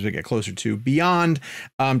 especially as we get closer to Beyond.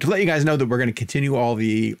 To let you guys know that we're going to continue all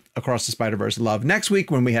the Across the Spider-Verse love next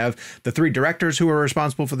week when we have the 3 directors who are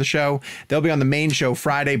responsible for the show. They'll be on the main show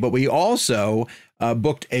Friday, but we also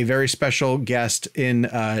booked a very special guest in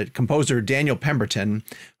composer Daniel Pemberton,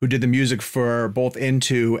 who did the music for both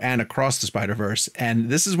Into and Across the Spider-Verse. And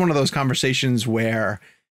this is one of those conversations where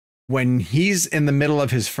when he's in the middle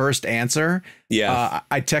of his first answer, I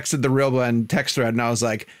texted the ReelBlend text thread and I was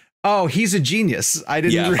like, oh, he's a genius. I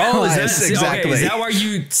didn't realize exactly. Okay, is that why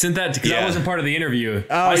you sent that? Because that wasn't part of the interview.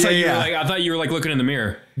 Oh, I thought you were like looking in the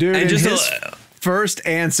mirror. Dude, and just his first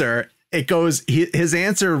answer, it goes, his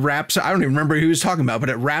answer wraps, I don't even remember who he was talking about, but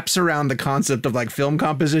it wraps around the concept of like film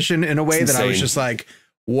composition in a way that I was just like,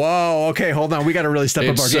 whoa, okay, hold on. We got to really step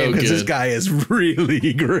up our game because this guy is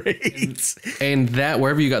really great. And that,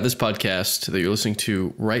 wherever you got this podcast that you're listening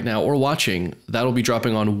to right now or watching, that'll be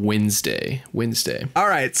dropping on Wednesday. All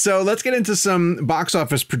right. So let's get into some box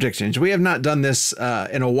office predictions. We have not done this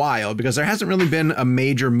in a while because there hasn't really been a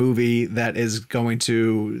major movie that is going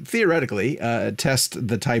to theoretically test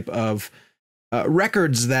the type of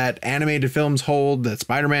records that animated films hold, that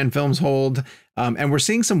Spider-Man films hold. And we're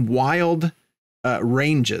seeing some wild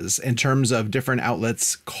ranges in terms of different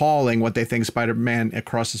outlets calling what they think Spider-Man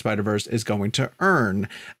Across the Spider-Verse is going to earn.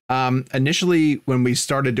 Initially, when we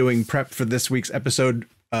started doing prep for this week's episode,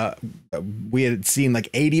 we had seen like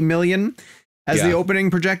 80 million as the opening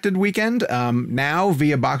projected weekend. Now,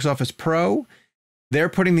 via Box Office Pro, they're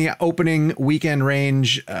putting the opening weekend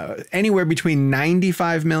range anywhere between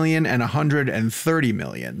 95 million and 130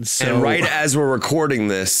 million. So, and right as we're recording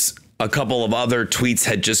this, a couple of other tweets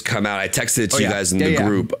had just come out. I texted it to you guys in the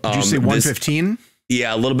group. Did you say 115?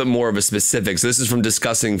 Yeah, a little bit more of a specific. So this is from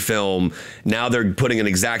Discussing Film. Now they're putting an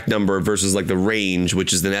exact number versus like the range,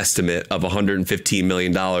 which is an estimate of $115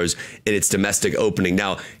 million in its domestic opening.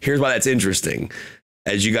 Now, here's why that's interesting.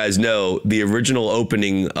 As you guys know, the original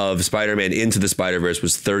opening of Spider-Man Into the Spider-Verse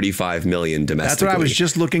was 35 million domestically. That's what I was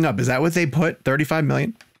just looking up. Is that what they put? 35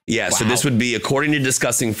 million? Yeah, so this would be, according to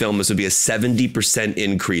Discussing Film, this would be a 70%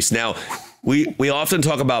 increase. Now, we often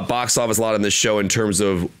talk about box office a lot on this show in terms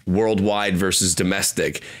of worldwide versus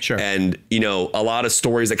domestic. Sure. And, you know, a lot of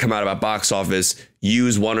stories that come out about box office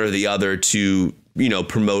use one or the other to, you know,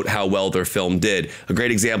 promote how well their film did. A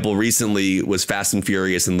great example recently was Fast and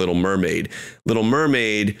Furious and Little Mermaid. Little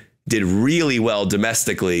Mermaid did really well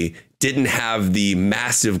domestically, didn't have the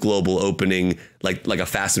massive global opening like a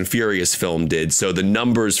Fast and Furious film did. So the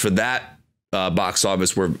numbers for that box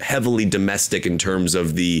office were heavily domestic in terms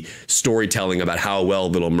of the storytelling about how well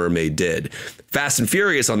Little Mermaid did. Fast and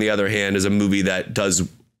Furious, on the other hand, is a movie that does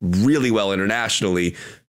really well internationally,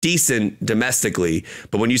 decent domestically.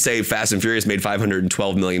 But when you say Fast and Furious made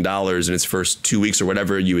 $512 million in its first 2 weeks or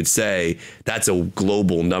whatever you would say, that's a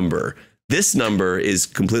global number. This number is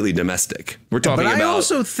completely domestic. We're talking about. But I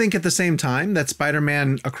also think at the same time that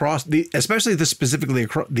Spider-Man across especially specifically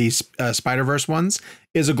these Spider-Verse ones,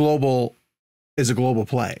 is a global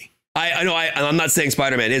play. I know. I'm not saying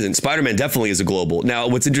Spider-Man isn't. Spider-Man definitely is a global. Now,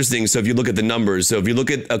 what's interesting? So if you look at the numbers, so if you look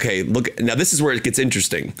at now this is where it gets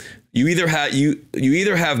interesting. You either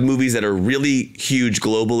have movies that are really huge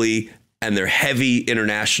globally and they're heavy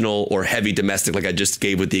international or heavy domestic, like I just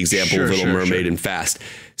gave with the example of Little Mermaid and Fast.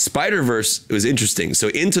 Spider-Verse, it was interesting. So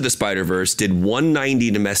Into the Spider-Verse did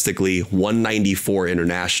 190 domestically, 194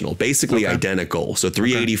 international, basically identical. So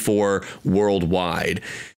 384 worldwide.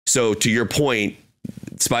 So to your point,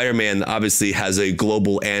 Spider-Man obviously has a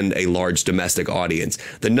global and a large domestic audience.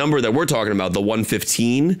 The number that we're talking about, the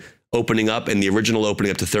 115 opening up and the original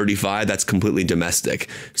opening up to 35, that's completely domestic.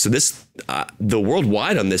 So this, the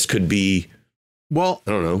worldwide on this could be, well,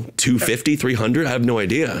 I don't know, 250, 300. I have no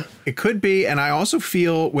idea. It could be. And I also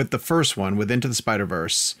feel with the first one, with Into the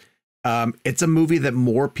Spider-Verse, it's a movie that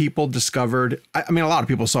more people discovered. I mean, a lot of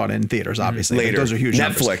people saw it in theaters, obviously. Later. Those are huge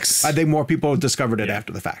Netflix. Numbers. I think more people discovered it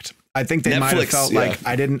after the fact. I think they might have felt like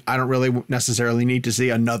I don't really necessarily need to see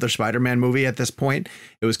another Spider-Man movie at this point.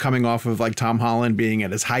 It was coming off of like Tom Holland being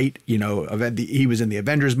at his height. You know, he was in the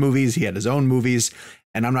Avengers movies. He had his own movies.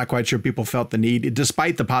 And I'm not quite sure people felt the need,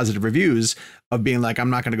 despite the positive reviews, of being like, I'm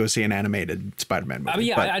not going to go see an animated Spider-Man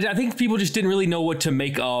movie. I mean, I think people just didn't really know what to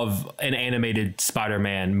make of an animated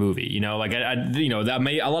Spider-Man movie. You know, like, that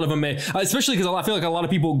may, a lot of them may, especially because I feel like a lot of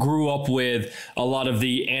people grew up with a lot of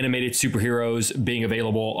the animated superheroes being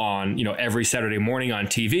available on, you know, every Saturday morning on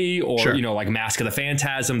TV, or, you know, like Mask of the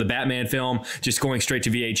Phantasm, the Batman film, just going straight to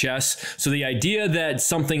VHS. So the idea that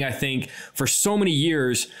something I think for so many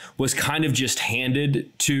years was kind of just handed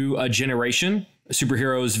to a generation,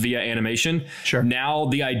 superheroes via animation. Now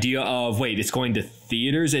the idea of, wait, it's going to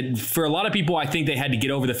theaters. And for a lot of people, I think they had to get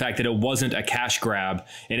over the fact that it wasn't a cash grab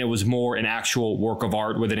and it was more an actual work of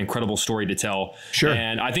art with an incredible story to tell.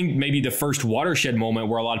 And I think maybe the first watershed moment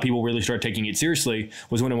where a lot of people really started taking it seriously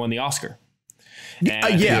was when it won the Oscar. And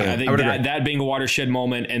I think that being a watershed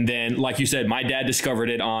moment. And then, like you said, my dad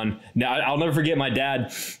discovered it on, now I'll never forget my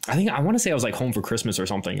dad. I want to say I was like home for Christmas or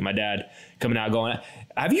something. And my dad coming out going,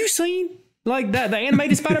 have you seen like the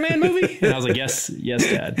animated Spider-Man movie? And I was like, yes,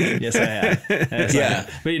 Dad. Yes, I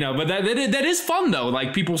have. But, you know, but that is fun though.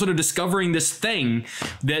 Like people sort of discovering this thing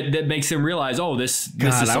that makes them realize, oh, this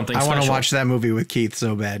is something special. I want to watch that movie with Keith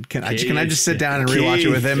so bad. Can I just sit down and rewatch it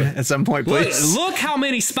with him at some point, please? Look how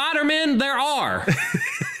many Spider-Men there are.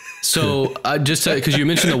 So just because you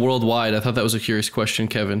mentioned the worldwide, I thought that was a curious question,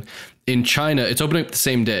 Kevin. In China, it's opening up the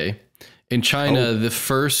same day. In China, the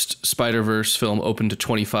first Spider-Verse film opened to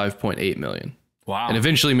 25.8 million. Wow. And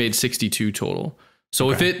eventually made 62 total.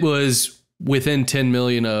 So if it was within 10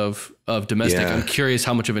 million of domestic, I'm curious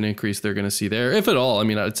how much of an increase they're going to see there, if at all. I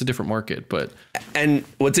mean, it's a different market, but. And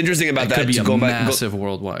what's interesting about that could be a massive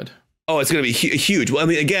worldwide. Oh, it's going to be huge. Well, I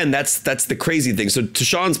mean, again, that's the crazy thing. So to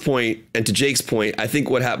Sean's point and to Jake's point, I think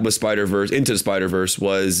what happened with Into the Spider-Verse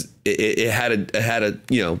was it had a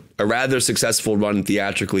you know, a rather successful run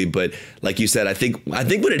theatrically, but like you said, I think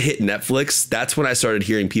when it hit Netflix, that's when I started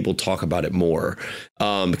hearing people talk about it more,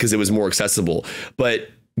 because it was more accessible. But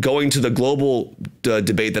going to the global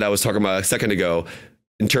debate that I was talking about a second ago,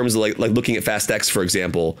 in terms of like looking at Fast X, for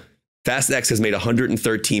example. Fast X has made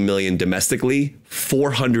 113 million domestically,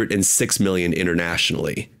 406 million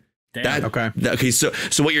internationally. Okay. So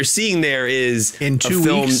what you're seeing there is in 2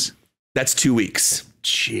 weeks. That's 2 weeks.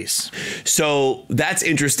 Jeez. So that's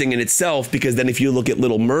interesting in itself, because then if you look at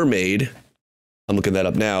Little Mermaid, I'm looking that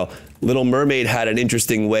up now. Little Mermaid had an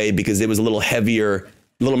interesting way because it was a little heavier.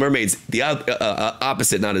 Little Mermaid's the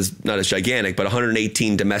opposite, not as gigantic, but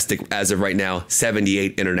 118 domestic as of right now,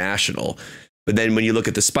 78 international. But then when you look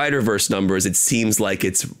at the Spider-Verse numbers, it seems like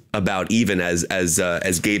it's about even as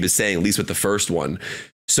Gabe is saying, at least with the first one.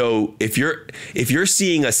 So if you're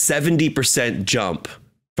seeing a 70% jump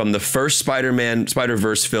from the first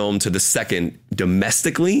Spider-Verse film to the second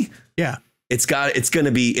domestically, it's going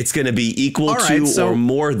to be equal to or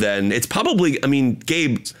more than. It's probably, I mean,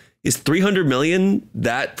 Gabe, is 300 million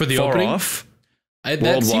that for the far opening? Off?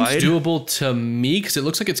 That seems doable to me because it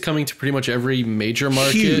looks like it's coming to pretty much every major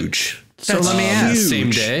market. Huge. So let me ask.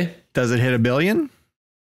 Same day. Does it hit $1 billion?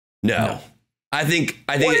 No. I think.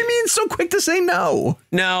 What do you mean so quick to say no?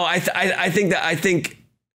 No, I think.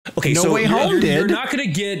 Okay, No so Way Home did. You're not going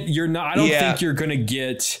to get. You're not. I don't think you're going to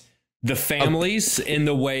get the families in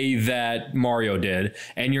the way that Mario did,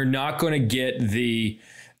 and you're not going to get the.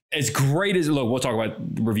 As great as, look, we'll talk about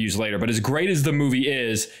reviews later, but as great as the movie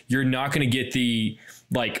is, you're not going to get the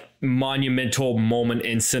like monumental moment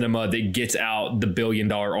in cinema that gets out the $1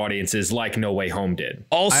 billion audiences like No Way Home did.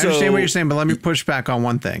 Also, I understand what you're saying, but let me push back on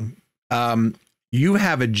one thing. You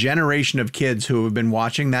have a generation of kids who have been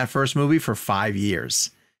watching that first movie for 5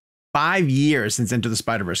 years. 5 years since Into the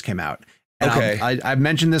Spider-Verse came out. And I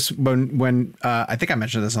mentioned this when I think I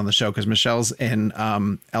mentioned this on the show because Michelle's in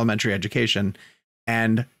elementary education,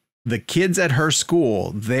 and the kids at her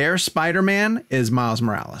school, their Spider-Man is Miles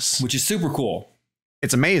Morales, which is super cool.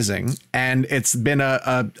 It's amazing. And it's been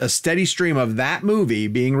a steady stream of that movie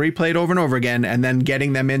being replayed over and over again, and then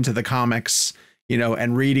getting them into the comics, you know,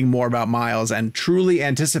 and reading more about Miles and truly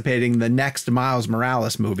anticipating the next Miles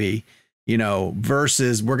Morales movie, you know,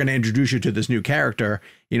 versus we're going to introduce you to this new character,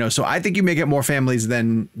 you know. So I think you may get more families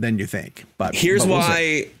than you think. But here's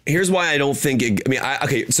why I don't think it,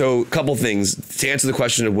 okay, so a couple things to answer the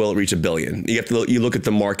question of will it reach $1 billion. You look at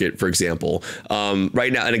the market, for example,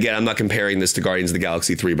 right now, and again, I'm not comparing this to Guardians of the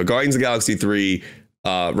Galaxy 3, but Guardians of the Galaxy 3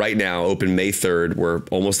 right now open May 3rd. We're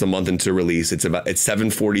almost a month into release. It's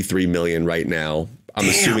 743 million right now. I'm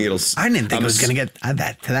assuming it'll. I didn't think it was going to get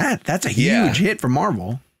that to that. That's a huge hit for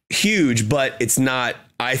Marvel. Huge, but it's not.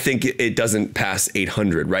 I think it doesn't pass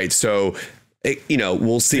 800, right? So, you know,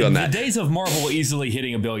 we'll see on that. The days of Marvel easily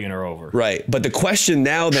hitting $1 billion are over. Right. But the question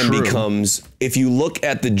now then becomes, if you look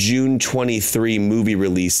at the June 23 movie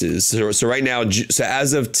releases, so right now, so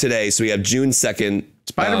as of today, so we have June 2nd.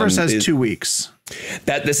 Spider-Verse has 2 weeks.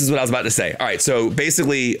 This is what I was about to say. All right, so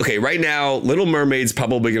basically, okay, right now, Little Mermaid's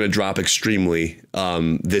probably going to drop extremely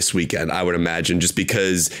this weekend, I would imagine, just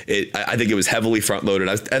because I think it was heavily front loaded.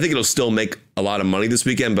 I think it'll still make a lot of money this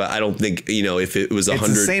weekend, but I don't think, you know, if it was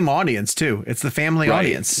 100, it's the same audience too. It's the family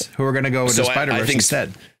audience who are going to go with Spider-Verse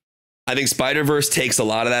instead. I think Spider-Verse takes a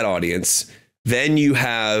lot of that audience. Then you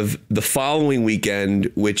have the following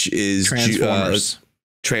weekend, which is Transformers.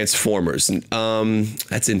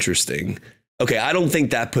 That's interesting. Okay, I don't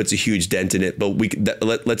think that puts a huge dent in it, but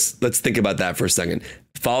let's think about that for a second.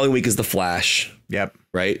 Following week is The Flash. Yep.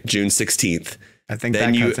 Right? June 16th. I think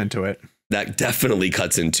that cuts into it. That definitely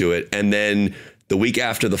cuts into it. And then the week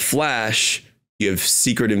after The Flash, you have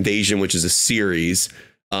Secret Invasion, which is a series.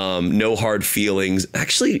 No Hard Feelings.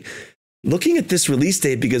 Actually, looking at this release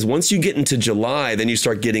date, because once you get into July, then you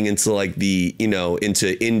start getting into like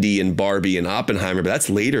into Indy and Barbie and Oppenheimer, but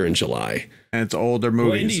that's later in July. And it's older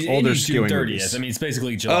movies, older Indy's June 30th. Movies. I mean, it's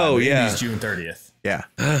basically July. Oh, yeah. Indy's June 30th. Yeah.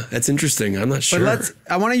 That's interesting. I'm not sure. But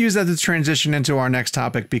I want to use that to transition into our next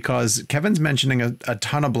topic, because Kevin's mentioning a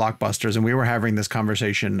ton of blockbusters, and we were having this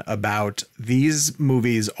conversation about these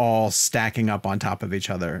movies all stacking up on top of each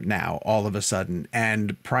other now, all of a sudden,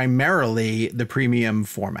 and primarily the premium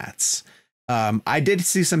formats. I did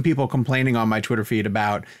see some people complaining on my Twitter feed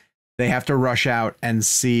about they have to rush out and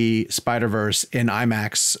see Spider-Verse in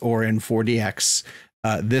IMAX or in 4DX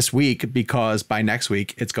this week, because by next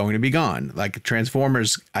week it's going to be gone. Like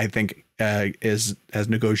Transformers, I think has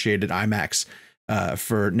negotiated IMAX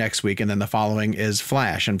for next week, and then the following is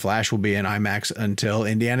Flash, and Flash will be in IMAX until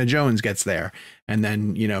Indiana Jones gets there, and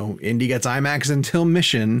then Indy gets IMAX until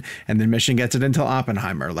Mission, and then Mission gets it until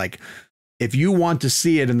Oppenheimer. Like, if you want to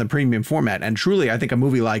see it in the premium format, and truly, I think a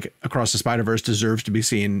movie like Across the Spider-Verse deserves to be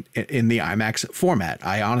seen in the IMAX format.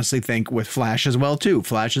 I honestly think with Flash as well, too.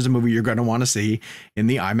 Flash is a movie you're going to want to see in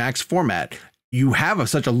the IMAX format. You have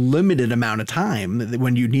such a limited amount of time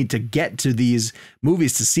when you need to get to these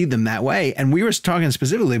movies to see them that way. And we were talking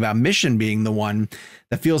specifically about Mission being the one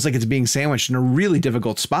that feels like it's being sandwiched in a really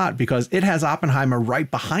difficult spot, because it has Oppenheimer right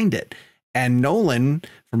behind it. And Nolan,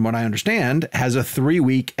 from what I understand, has a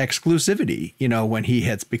 3-week exclusivity, when he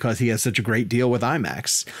hits, because he has such a great deal with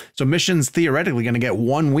IMAX. So Mission's theoretically going to get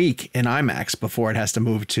 1 week in IMAX before it has to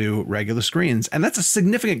move to regular screens. And that's a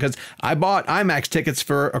significant, because I bought IMAX tickets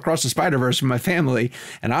for Across the Spider-Verse for my family,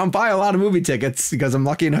 and I don't buy a lot of movie tickets because I'm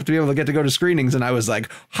lucky enough to be able to go to screenings. And I was like,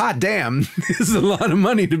 hot damn, this is a lot of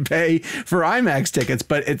money to pay for IMAX tickets,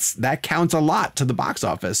 but that counts a lot to the box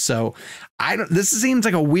office. So this seems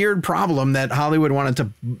like a weird problem that Hollywood wanted to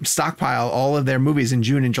stockpile all of their movies in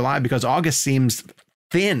June and July because August seems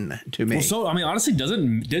thin to me. Well, so I mean, honestly,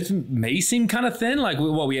 doesn't May seem kind of thin? Like,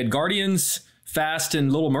 we had Guardians, Fast,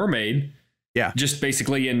 and Little Mermaid. Yeah, just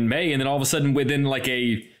basically in May, and then all of a sudden, within like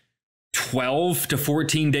a 12 to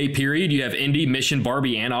 14 day period, you have Indy, Mission,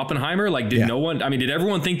 Barbie, and Oppenheimer. Like, did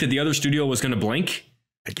everyone think that the other studio was going to blink?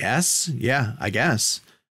 I guess. Yeah, I guess.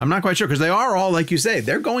 I'm not quite sure because they are all, like you say,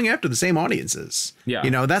 they're going after the same audiences.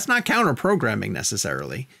 Yeah, that's not counter programming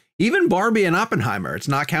necessarily. Even Barbie and Oppenheimer, it's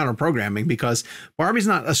not counter programming because Barbie's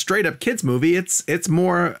not a straight up kids movie. It's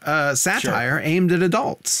more satire aimed at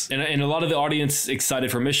adults. And a lot of the audience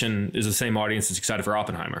excited for Mission is the same audience that's excited for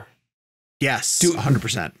Oppenheimer. Yes,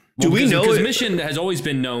 100%. Do we know? Because Mission has always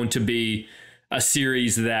been known to be a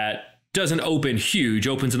series that doesn't open huge,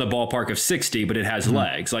 opens in the ballpark of 60, but it has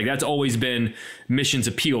legs. Like, that's always been Mission's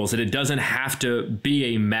appeals, that it doesn't have to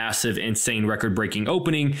be a massive, insane record-breaking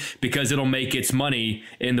opening because it'll make its money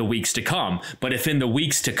in the weeks to come. But if in the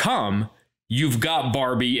weeks to come, you've got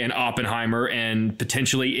Barbie and Oppenheimer and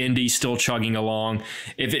potentially Indy still chugging along,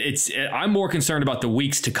 I'm more concerned about the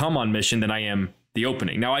weeks to come on Mission than I am the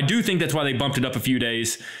opening. Now, I do think that's why they bumped it up a few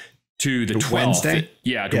days to the 12th. Wednesday?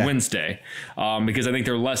 Wednesday. Because I think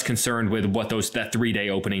they're less concerned with what that 3-day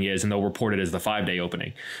opening is, and they'll report it as the 5-day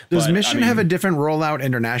opening. Does Mission have a different rollout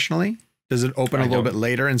internationally? Does it open a little bit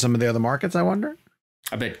later in some of the other markets, I wonder?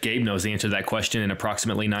 I bet Gabe knows the answer to that question in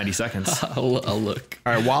approximately 90 seconds. I'll look.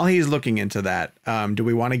 All right, while he's looking into that, do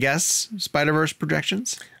we want to guess Spider-Verse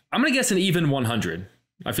projections? I'm going to guess an even 100.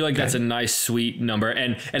 I feel like that's a nice, sweet number.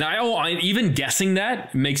 And I even guessing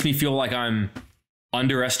that makes me feel like I'm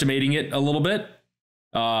underestimating it a little bit.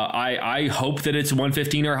 I hope that it's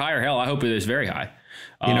 115 or higher. Hell, I hope it is very high.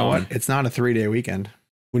 You know what? It's not a 3-day weekend.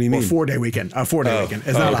 What do you mean? 4-day weekend. A 4-day weekend.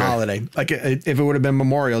 It's not a holiday. Like, if it would have been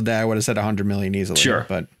Memorial Day, I would have said 100 million easily. Sure.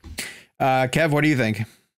 But Kev, what do you think?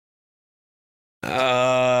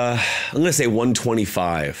 I'm going to say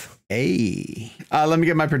 125. Hey, let me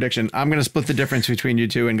get my prediction. I'm going to split the difference between you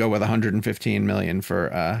two and go with 115 million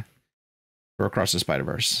for Across the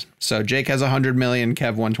Spider-Verse. So Jake has 100 million,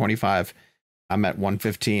 Kev 125. I'm at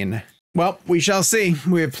 115. Well, we shall see.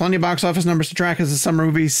 We have plenty of box office numbers to track as the summer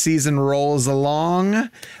movie season rolls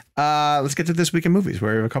along. Let's get to this week in movies,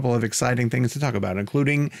 where we have a couple of exciting things to talk about,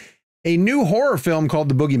 including a new horror film called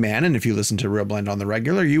The Boogeyman. And if you listen to ReelBlend on the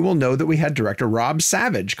regular, you will know that we had director Rob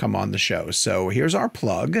Savage come on the show. So here's our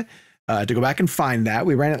plug to go back and find that.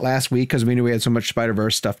 We ran it last week because we knew we had so much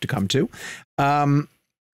Spider-Verse stuff to come to.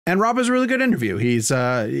 And Rob was a really good interview. He's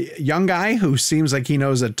a young guy who seems like he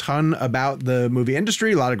knows a ton about the movie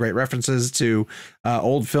industry. A lot of great references to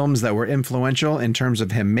old films that were influential in terms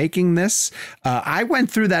of him making this. I went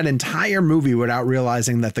through that entire movie without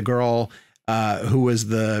realizing that the girl who was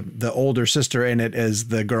the older sister in it is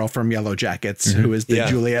the girl from Yellow Jackets, who is the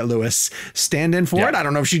Juliette Lewis stand-in for it. I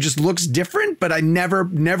don't know if she just looks different, but I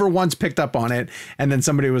never once picked up on it. And then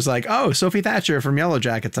somebody was like, "Oh, Sophie Thatcher from Yellow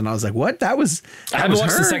Jackets," and I was like, "What? That was." I haven't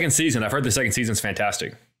watched the second season. I've heard the second season's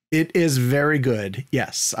fantastic. It is very good.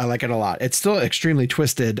 Yes, I like it a lot. It's still extremely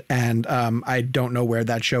twisted, and I don't know where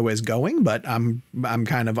that show is going, but I'm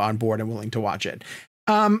kind of on board and willing to watch it.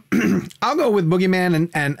 I'll go with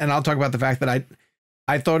Boogeyman, and I'll talk about the fact that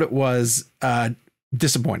I thought it was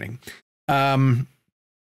disappointing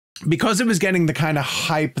because it was getting the kind of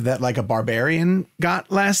hype that like a Barbarian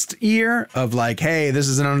got last year of like, hey, this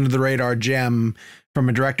is an under the radar gem from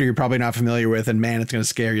a director you're probably not familiar with, and man, it's going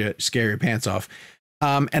to scare your pants off.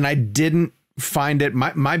 And I didn't find it.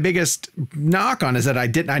 My biggest knock on is that I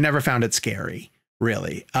never found it scary,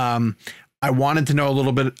 really. I wanted to know a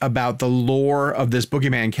little bit about the lore of this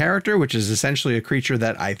Boogeyman character, which is essentially a creature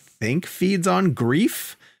that I think feeds on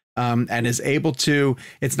grief and is able to,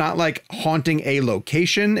 it's not like haunting a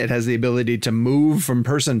location. It has the ability to move from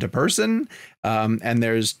person to person. And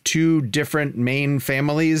there's 2 different main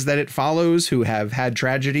families that it follows who have had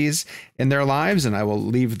tragedies in their lives. And I will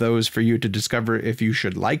leave those for you to discover if you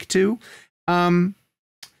should like to.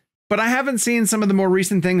 But I haven't seen some of the more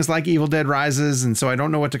recent things like Evil Dead Rises, and so I don't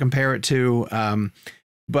know what to compare it to.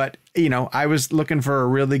 But, you know, I was looking for a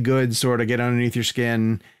really good sort of get underneath your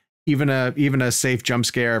skin, even a safe jump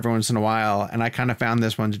scare every once in a while. And I kind of found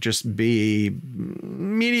this one to just be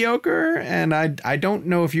mediocre. And I don't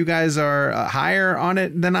know if you guys are higher on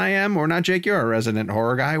it than I am or not. Jake, you're a resident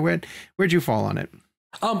horror guy. Where'd you fall on it?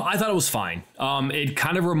 I thought it was fine. It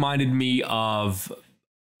kind of reminded me of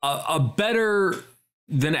a better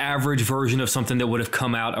than average version of something that would have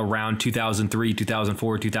come out around 2003,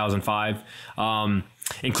 2004, 2005,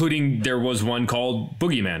 including there was one called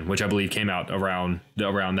Boogeyman, which I believe came out around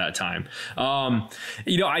that time.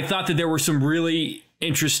 You know, I thought that there were some really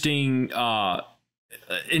interesting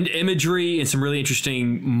imagery and some really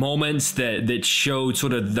interesting moments that showed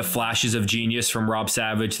sort of the flashes of genius from Rob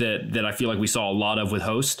Savage that I feel like we saw a lot of with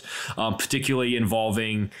Host, particularly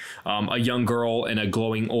involving a young girl and a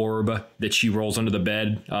glowing orb that she rolls under the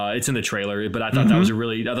bed. It's in the trailer, but I thought that was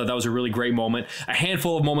a really great moment. A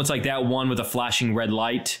handful of moments like that, one with a flashing red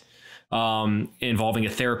light involving a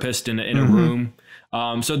therapist in a room.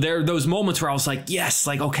 So there are those moments where I was like, yes,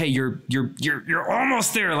 like, okay, you're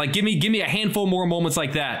almost there. Like, give me a handful more moments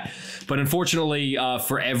like that. But unfortunately,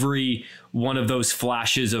 for every one of those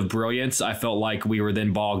flashes of brilliance, I felt like we were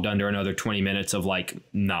then bogged under another 20 minutes of like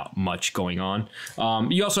not much going on.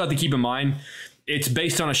 You also have to keep in mind, it's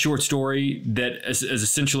based on a short story that is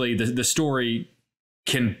essentially the story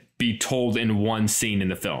can be told in one scene in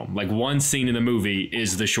the film. Like, one scene in the movie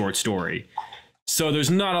is the short story. So there's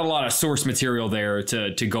not a lot of source material there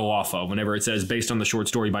to go off of. Whenever it says based on the short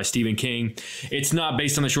story by Stephen King, it's not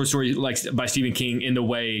based on the short story like by Stephen King in the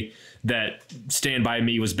way that Stand By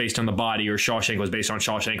Me was based on The Body, or Shawshank was based on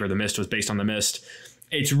Shawshank, or The Mist was based on The Mist.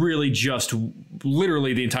 It's really just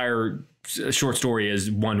literally the entire short story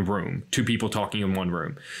is one room, two people talking in one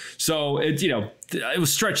room. So it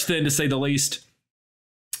was stretched thin to say the least.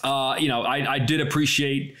 I did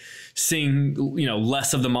appreciate seeing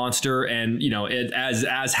less of the monster, and it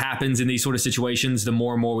as happens in these sort of situations, the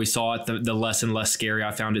more and more we saw it, the less and less scary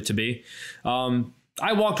I found it to be.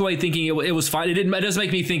 I walked away thinking it was fine. It does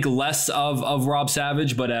make me think less of Rob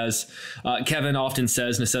Savage, but as Kevin often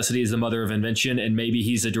says, necessity is the mother of invention, and maybe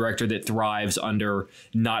he's a director that thrives under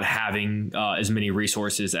not having as many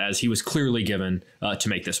resources as he was clearly given to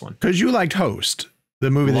make this one. Because you liked Host, the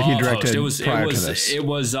movie that he directed prior to this. It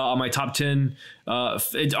was on my top 10.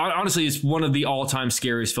 Honestly, it's one of the all-time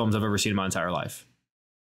scariest films I've ever seen in my entire life.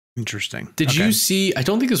 Interesting. Did you see, I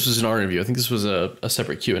don't think this was an R interview. I think this was a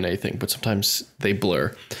separate Q&A thing, but sometimes they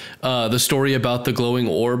blur. The story about the glowing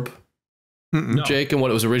orb, No. Jake, and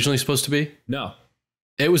what it was originally supposed to be? No.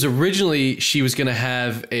 It was originally, she was going to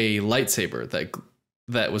have a lightsaber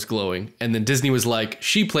that was glowing, and then Disney was like,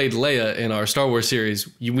 she played Leia in our Star Wars series,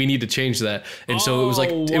 we need to change that. And so it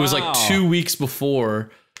was like 2 weeks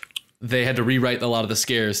before they had to rewrite a lot of the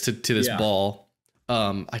scares to this ball.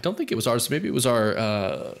 I don't think it was ours. Maybe it was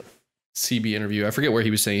our CB interview. I forget where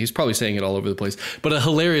he was saying. He's probably saying it all over the place. But a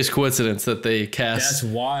hilarious coincidence that they cast.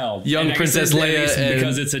 That's wild. Young Princess Leia,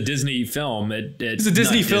 because it's a Disney film. It's a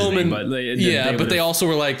Disney film, Disney, but they also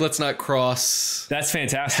were like, let's not cross. That's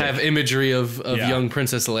fantastic. Have imagery of young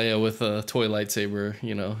Princess Leia with a toy lightsaber,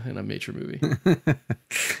 in a major movie.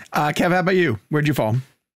 Kev, how about you? Where'd you fall?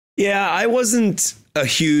 Yeah, I wasn't a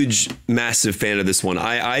huge, massive fan of this one.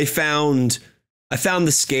 I found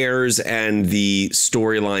the scares and the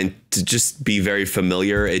storyline to just be very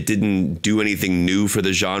familiar. It didn't do anything new for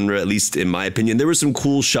the genre, at least in my opinion. There were some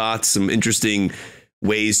cool shots, some interesting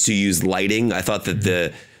ways to use lighting. I thought that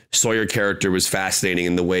the Sawyer character was fascinating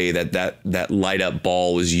in the way that light up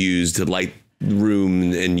ball was used to light the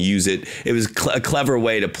room and use it. It was a clever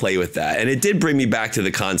way to play with that. And it did bring me back to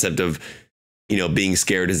the concept of being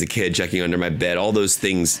scared as a kid, checking under my bed, all those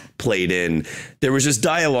things played in. There was just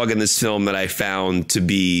dialogue in this film that I found to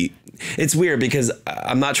be, it's weird because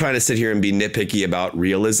I'm not trying to sit here and be nitpicky about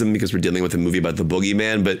realism because we're dealing with a movie about the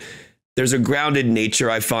boogeyman, but there's a grounded nature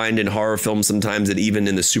I find in horror films sometimes, that even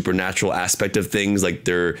in the supernatural aspect of things, like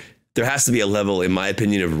there has to be a level, in my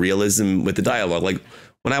opinion, of realism with the dialogue. Like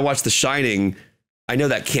when I watch The Shining, I know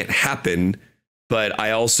that can't happen, but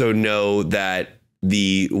I also know that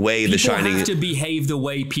the way The Shining, people have to behave the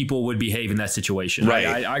way people would behave in that situation. Right.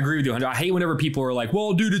 I agree with you. I hate whenever people are like,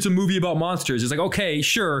 well, dude, it's a movie about monsters. It's like, okay,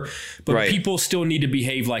 sure. But people still need to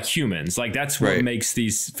behave like humans. Like that's what makes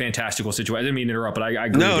these fantastical situations. I didn't mean to interrupt, but I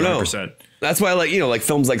agree with you 100%. That's why I like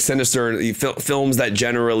films like Sinister, films that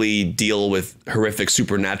generally deal with horrific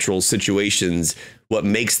supernatural situations. What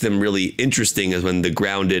makes them really interesting is when the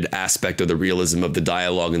grounded aspect of the realism of the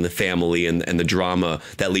dialogue and the family and the drama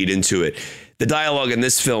that lead into it. The dialogue in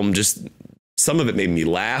this film, just some of it made me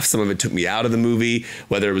laugh. Some of it took me out of the movie,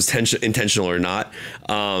 whether it was intentional or not.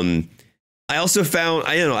 I also found,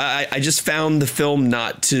 I just found the film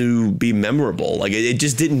not to be memorable. Like it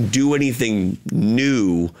just didn't do anything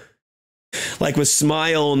new. Like with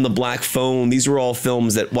Smile and The Black Phone, these were all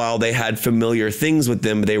films that while they had familiar things with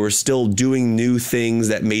them, they were still doing new things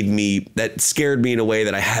that scared me in a way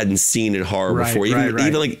that I hadn't seen in horror before.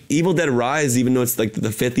 Even like Evil Dead Rise, even though it's like the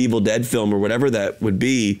fifth Evil Dead film or whatever that would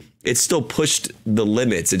be, it still pushed the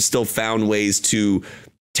limits. It still found ways to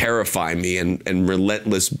terrify me, and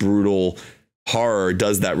relentless, brutal horror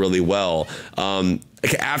does that really well.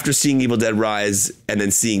 After seeing Evil Dead Rise and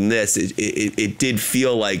then seeing this, it did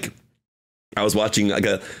feel like I was watching like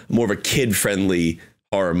a more of a kid friendly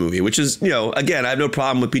horror movie, which is, again, I have no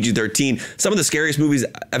problem with PG-13. Some of the scariest movies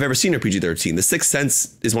I've ever seen are PG-13. The Sixth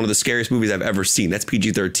Sense is one of the scariest movies I've ever seen. That's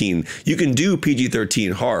PG-13. You can do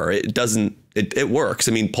PG-13 horror. It works.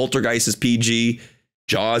 I mean, Poltergeist is PG.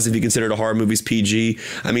 Jaws, if you consider it a horror movie, is PG.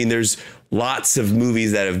 I mean, there's lots of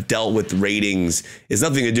movies that have dealt with ratings. It's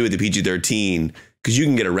nothing to do with the PG-13 because you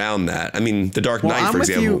can get around that. I mean, The Dark Knight, for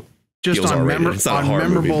example. Just on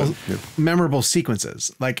memorable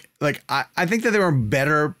sequences. Like I think that there are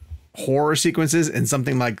better horror sequences in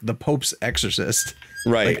something like The Pope's Exorcist.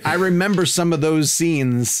 Right. Like, I remember some of those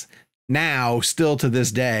scenes now, still to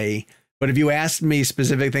this day. But if you asked me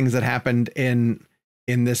specific things that happened in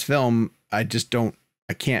this film, I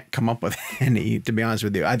can't come up with any, to be honest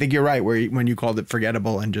with you. I think you're right when you called it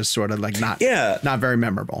forgettable and just sort of like not very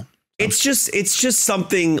memorable. It's just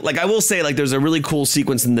something, like, I will say, like, there's a really cool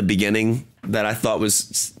sequence in the beginning that I thought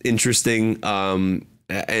was interesting. And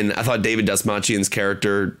I thought David Dastmalchian's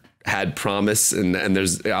character had promise, and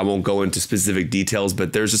I won't go into specific details,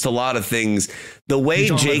 but there's just a lot of things. The way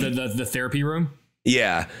Jake, the therapy room.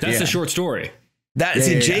 Yeah. That's a short story.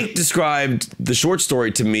 Jake described the short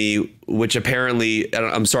story to me, which apparently,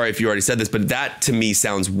 I'm sorry if you already said this, but that to me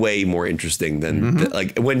sounds way more interesting than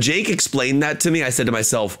like when Jake explained that to me, I said to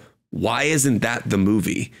myself, why isn't that the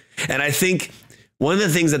movie? And I think one of the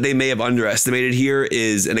things that they may have underestimated here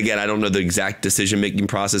is, and again, I don't know the exact decision-making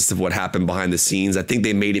process of what happened behind the scenes. I think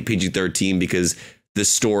they made it PG-13 because the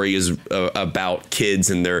story is about kids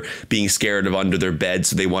and they're being scared of under their bed.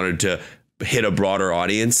 So they wanted to hit a broader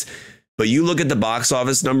audience. But you look at the box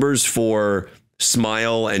office numbers for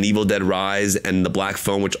Smile and Evil Dead Rise and The Black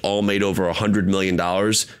Phone, which all made over $100 million.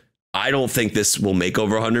 I don't think this will make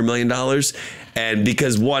over $100 million. And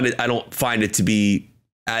because one, I don't find it to be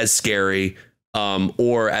as scary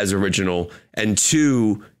or as original. And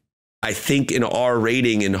two, I think an R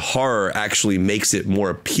rating in horror actually makes it more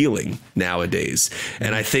appealing nowadays.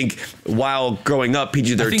 And I think while growing up,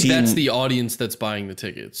 PG-13... I think that's the audience that's buying the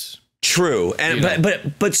tickets. True. And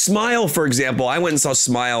but Smile, for example, I went and saw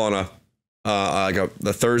Smile on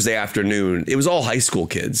a Thursday afternoon. It was all high school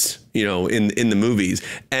kids, in the movies.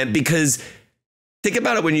 And because think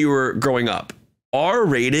about it, when you were growing up, R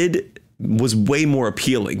rated was way more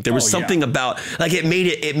appealing. There was something about, like, it made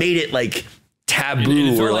it like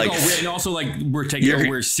taboo, or like and also like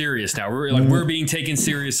we're serious now. We're being taken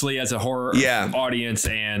seriously as a horror audience,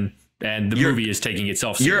 and the movie is taking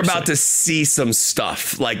itself seriously. You're about to see some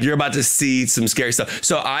stuff. Like, you're about to see some scary stuff.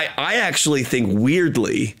 So I actually think,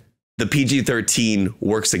 weirdly, the PG-13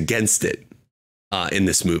 works against it in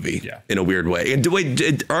this movie in a weird way. And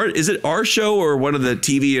is it our show or one of the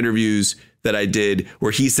TV interviews that I did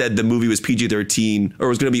where he said the movie was PG-13 or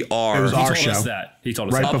was going to be R? It was our show. He told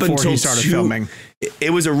us right that. before he started filming.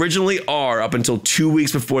 It was originally R up until 2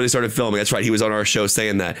 weeks before they started filming. That's right. He was on our show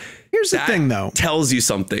saying that. Here's the thing, though. Tells you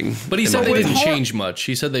something. But he said they didn't change much.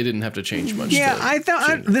 He said they didn't have to change much. Yeah, I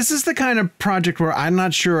thought this is the kind of project where I'm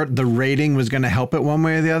not sure the rating was going to help it one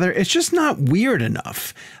way or the other. It's just not weird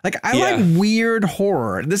enough. Like, I like weird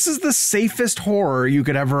horror. This is the safest horror you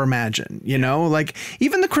could ever imagine. Like,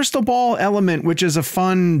 even the crystal ball element, which is a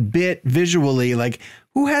fun bit visually. Like,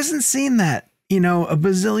 who hasn't seen that? A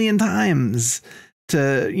bazillion times.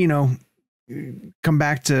 To come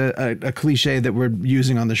back to a cliche that we're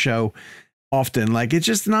using on the show often. Like, it's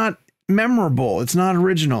just not memorable. It's not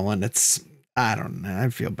original. And I don't know. I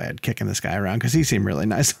feel bad kicking this guy around because he seemed really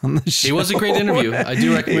nice on the show. He was a great interview. I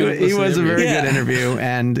do recommend He was a very good interview.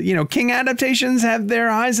 And, King adaptations have their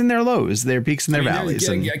highs and their lows, their peaks and their valleys.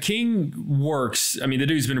 King works. I mean, the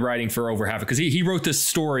dude's been writing for over half, because he wrote this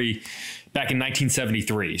story back in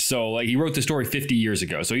 1973. So he wrote the story 50 years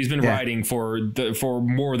ago. So he's been writing for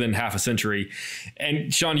more than half a century.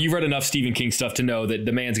 And Sean, you've read enough Stephen King stuff to know that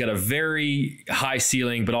the man's got a very high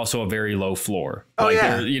ceiling, but also a very low floor. So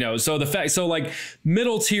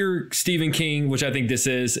middle tier Stephen King, which I think this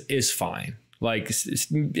is fine. Like, it's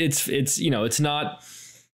not,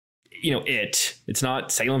 it's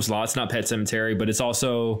not Salem's Lot, it's not Pet Sematary, but it's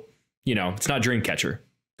also, it's not Dreamcatcher.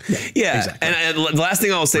 Yeah. Exactly. And the last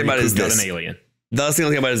thing I'll say about it is this. An alien. The last thing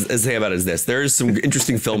I'll say about it is this. There is some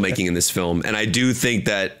interesting filmmaking in this film. And I do think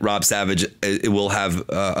that Rob Savage will have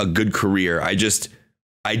a good career. I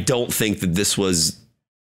don't think that this was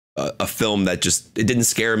a film that it didn't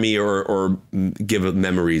scare me or give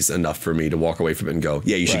memories enough for me to walk away from it and go,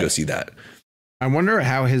 yeah, you should go see that. I wonder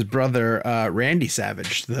how his brother, Randy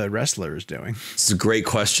Savage, the wrestler, is doing. It's a great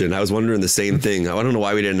question. I was wondering the same thing. I don't know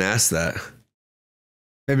why we didn't ask that.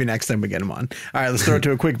 Maybe next time we get him on. All right, let's throw it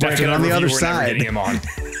to a quick break. And on the other side, him on.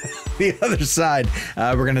 We're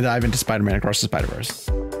going to dive into Spider-Man Across the Spider-Verse.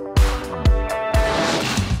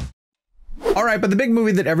 All right, but the big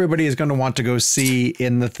movie that everybody is going to want to go see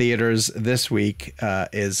in the theaters this week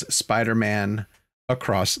is Spider-Man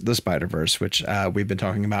Across the Spider-Verse, which we've been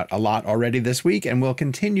talking about a lot already this week, and we'll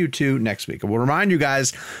continue to next week. We'll remind you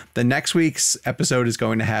guys, the next week's episode is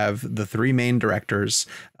going to have the three main directors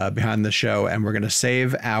behind the show, and we're going to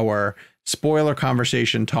save our spoiler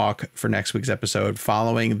conversation talk for next week's episode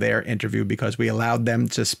following their interview, because we allowed them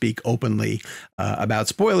to speak openly about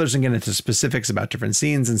spoilers and get into specifics about different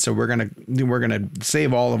scenes. And so we're gonna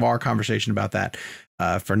save all of our conversation about that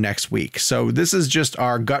for next week. So this is just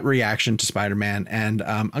our gut reaction to Spider-Man, and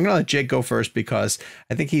I'm gonna let Jake go first because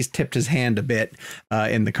I think he's tipped his hand a bit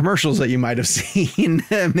in the commercials that you might have seen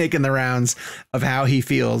making the rounds of how he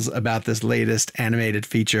feels about this latest animated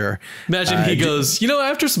feature. Imagine he goes,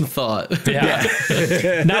 after some thought. Yeah.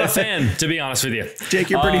 Not a fan, to be honest with you. Jake,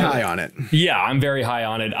 you're pretty high on it. Yeah, I'm very high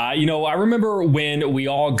on it. I remember when we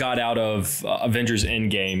all got out of Avengers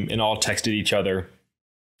Endgame and all texted each other.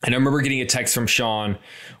 And I remember getting a text from Sean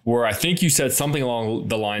where I think you said something along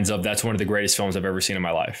the lines of, that's one of the greatest films I've ever seen in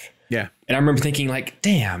my life. Yeah. And I remember thinking like,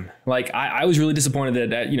 damn, like I was really disappointed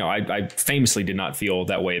that I famously did not feel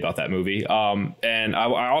that way about that movie. And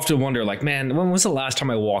I often wonder, like, man, when was the last time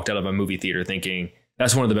I walked out of a movie theater thinking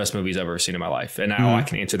that's one of the best movies I've ever seen in my life? And now I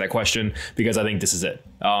can answer that question because I think this is it.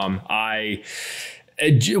 I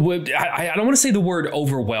don't want to say the word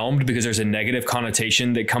overwhelmed because there's a negative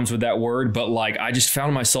connotation that comes with that word, but like I just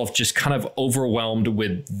found myself just kind of overwhelmed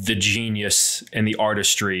with the genius and the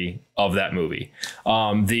artistry of that movie.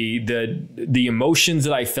 The emotions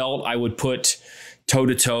that I felt, I would put toe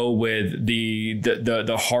to toe with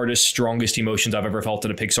the hardest, strongest emotions I've ever felt in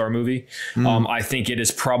a Pixar movie. I think it is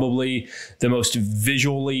probably the most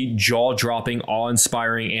visually jaw-dropping,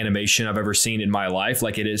 awe-inspiring animation I've ever seen in my life.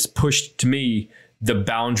 Like, it has pushed to me the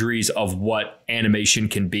boundaries of what animation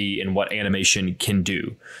can be and what animation can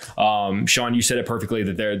do. Sean, you said it perfectly,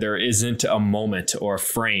 that there isn't a moment or a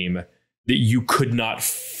frame that you could not,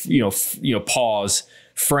 pause,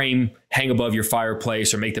 frame, hang above your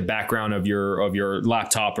fireplace, or make the background of your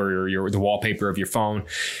laptop or the wallpaper of your phone.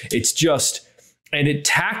 It's just, and it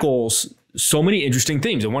tackles so many interesting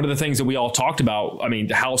themes. And one of the things that we all talked about, I mean,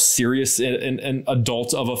 how serious and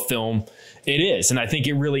adult of a film it is. And I think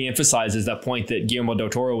it really emphasizes that point that Guillermo del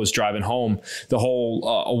Toro was driving home the whole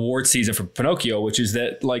award season for Pinocchio, which is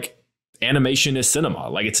that, like, animation is cinema.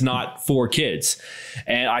 Like, it's not for kids.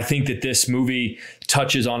 And I think that this movie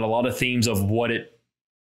touches on a lot of themes of what it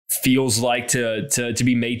feels like to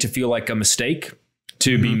be made to feel like a mistake,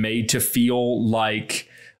 to be made to feel like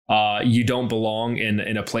you don't belong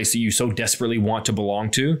in a place that you so desperately want to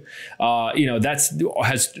belong to. Has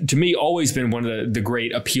to me always been one of the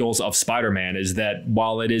great appeals of Spider-Man, is that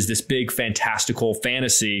while it is this big fantastical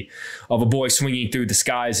fantasy of a boy swinging through the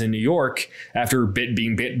skies in New York after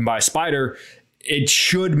being bitten by a spider, it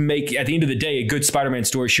should make, at the end of the day, a good Spider-Man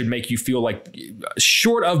story should make you feel like,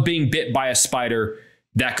 short of being bit by a spider,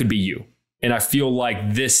 that could be you. And I feel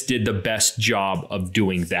like this did the best job of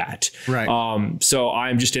doing that. Right. So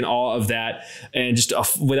I'm just in awe of that. And just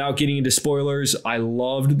without getting into spoilers, I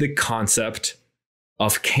loved the concept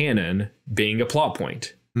of canon being a plot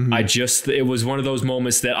point. It was one of those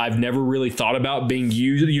moments that I've never really thought about being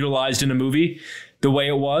utilized in a movie the way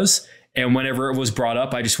it was. And whenever it was brought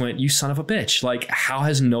up, I just went, you son of a bitch. Like, how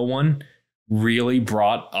has no one really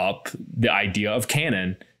brought up the idea of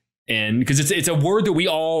canon? And because it's a word that we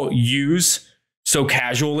all use so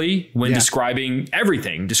casually when describing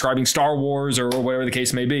everything, describing Star Wars or whatever the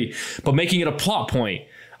case may be, but making it a plot point,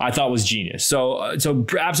 I thought was genius. So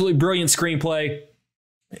absolutely brilliant screenplay,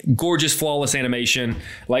 gorgeous, flawless animation.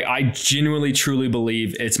 Like, I genuinely, truly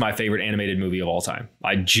believe it's my favorite animated movie of all time.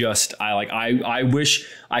 I wish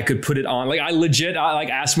I could put it on. Like, I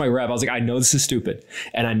asked my rep, I was like, I know this is stupid,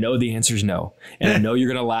 and I know the answer is no, and I know you're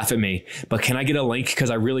going to laugh at me, but can I get a link? Because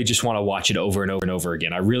I really just want to watch it over and over and over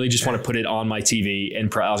again. I really just want to put it on my TV. And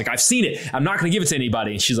I was like, I've seen it. I'm not going to give it to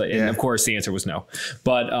anybody. And she's like, and of course the answer was no.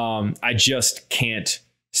 But I just can't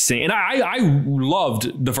sing. And I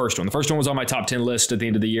loved the first one. The first one was on my top 10 list at the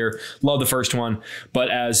end of the year. Love the first one. But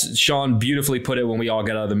as Sean beautifully put it when we all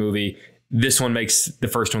got out of the movie, this one makes the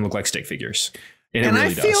first one look like stick figures. And really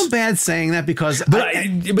I feel bad saying that because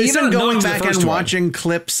even going back and watching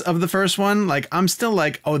clips of the first one, like, I'm still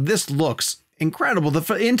like, oh, this looks incredible.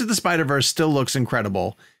 The Into the Spider-Verse still looks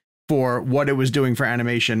incredible for what it was doing for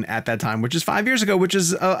animation at that time, which is 5 years ago, which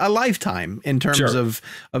is a lifetime in terms of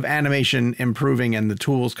animation improving and the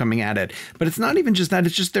tools coming at it. But it's not even just that,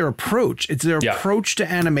 it's just their approach. It's their approach to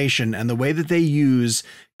animation and the way that they use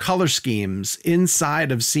color schemes inside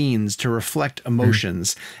of scenes to reflect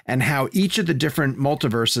emotions, and how each of the different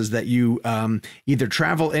multiverses that you either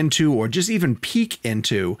travel into or just even peek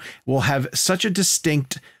into will have such a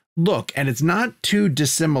distinct look. And it's not too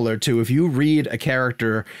dissimilar to if you read a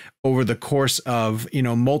character over the course of, you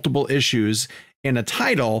know, multiple issues in a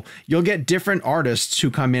title, you'll get different artists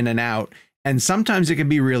who come in and out. And sometimes it can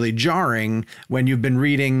be really jarring when you've been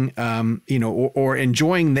reading, you know, or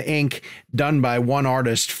enjoying the ink done by one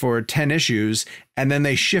artist for 10 issues, and then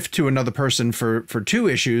they shift to another person for 2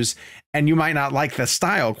 issues, and you might not like the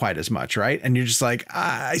style quite as much, right? And you're just like,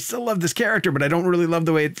 I still love this character, but I don't really love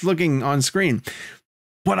the way it's looking on screen.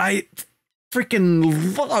 But I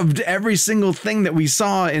freaking loved every single thing that we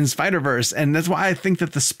saw in Spider-Verse. And that's why I think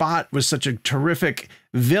that the Spot was such a terrific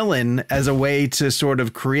villain as a way to sort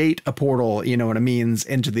of create a portal, you know what it means,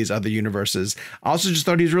 into these other universes. I also just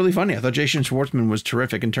thought he was really funny. I thought Jason Schwartzman was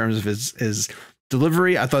terrific in terms of his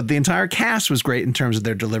delivery. I thought the entire cast was great in terms of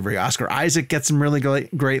their delivery. Oscar Isaac gets some really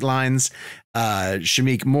great lines.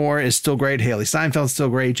 Shameik Moore is still great. Hailee Seinfeld's still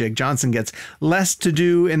great. Jake Johnson gets less to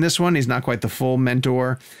do in this one. He's not quite the full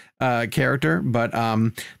mentor character, but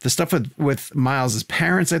the stuff with Miles's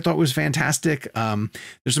parents I thought was fantastic.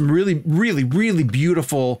 There's some really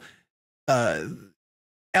beautiful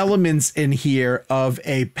elements in here of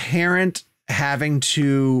a parent having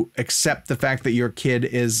to accept the fact that your kid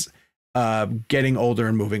is getting older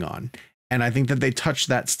and moving on. And I think that they touched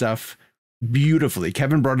that stuff beautifully.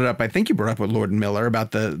 Kevin brought it up. I think you brought it up with Lord and Miller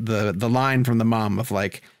about the line from the mom of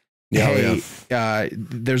like, hey,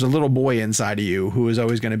 there's a little boy inside of you who is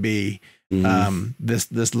always going to be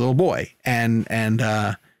this little boy. And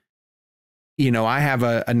you know, I have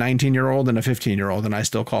a 19-year-old and a 15-year-old, and I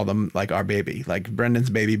still call them like our baby, like Brendan's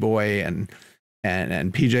baby boy and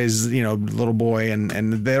PJ's, you know, little boy. And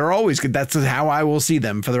they're always good. That's how I will see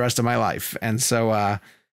them for the rest of my life. And so,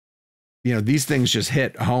 you know, these things just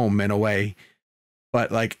hit home in a way.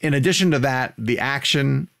 But like, in addition to that, the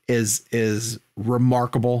action is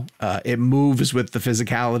remarkable. It moves with the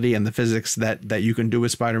physicality and the physics that you can do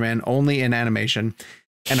with Spider-Man only in animation.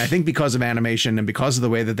 And I think because of animation and because of the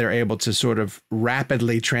way that they're able to sort of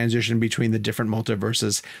rapidly transition between the different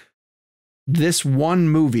multiverses, this one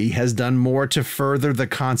movie has done more to further the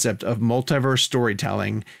concept of multiverse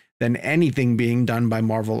storytelling than anything being done by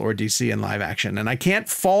Marvel or DC in live action. And I can't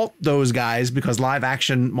fault those guys because live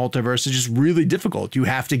action multiverse is just really difficult. You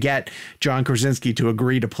have to get John Krasinski to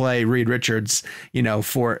agree to play Reed Richards, you know,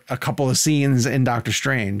 for a couple of scenes in Doctor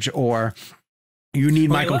Strange, or you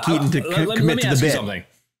need Michael Keaton to commit to the bit. Something.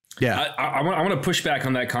 Yeah. I want to push back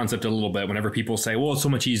on that concept a little bit whenever people say, well, it's so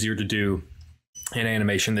much easier to do in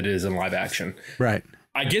animation than it is in live action. Right.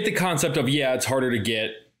 I get the concept of, yeah, it's harder to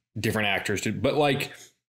get different actors to, but like,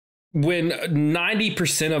 when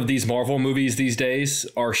 90% of these Marvel movies these days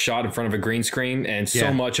are shot in front of a green screen and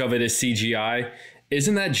so much of it is CGI,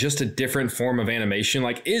 isn't that just a different form of animation?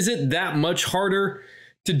 Like, is it that much harder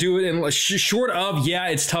to do it? And short of, yeah,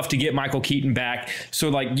 it's tough to get Michael Keaton back. So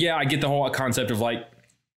like, yeah, I get the whole concept of like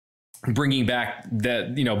bringing back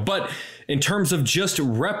that, you know, but in terms of just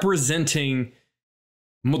representing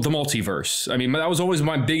the multiverse. I mean, that was always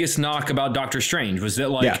my biggest knock about Doctor Strange, was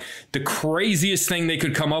that like the craziest thing they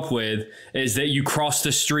could come up with is that you cross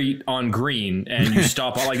the street on green and you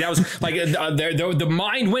stop. Like that was like the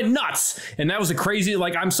mind went nuts, and that was a crazy.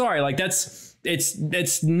 Like, I'm sorry, like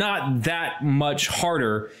it's not that much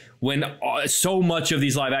harder when so much of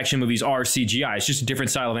these live action movies are CGI. It's just a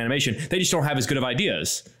different style of animation. They just don't have as good of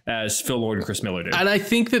ideas as Phil Lord and Chris Miller do. And I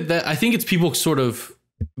think I think it's people sort of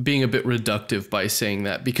being a bit reductive by saying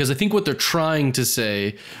that, because I think what they're trying to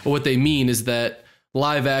say, or what they mean, is that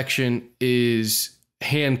live action is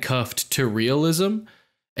handcuffed to realism.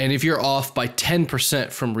 And if you're off by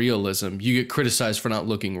 10% from realism, you get criticized for not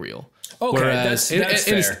looking real. Okay, whereas, that's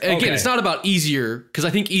fair. Again, it's not about easier, because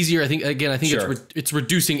I think it's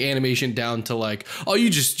reducing animation down to like, oh,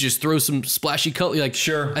 you just throw some splashy color. Like,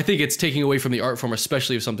 sure. I think it's taking away from the art form,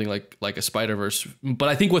 especially of something like a Spider-Verse. But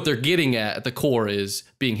I think what they're getting at the core is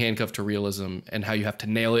being handcuffed to realism and how you have to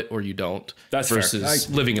nail it or you don't. That's versus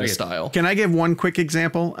living in a style. Can I give one quick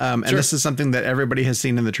example? And this is something that everybody has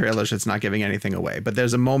seen in the trailers. That's not giving anything away. But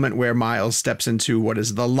there's a moment where Miles steps into what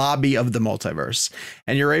is the lobby of the multiverse,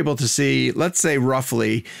 and you're able to see, let's say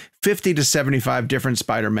roughly 50 to 75 different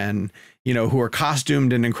Spider-Men, you know, who are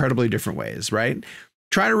costumed in incredibly different ways, right?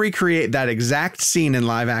 try to recreate that exact scene in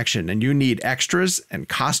live action, and you need extras and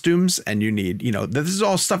costumes, and you need, this is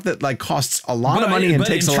all stuff that like costs a lot of money and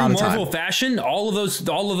takes a lot of time. In Marvel fashion, all of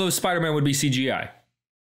those Spider-Man would be CGI.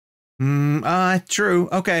 True.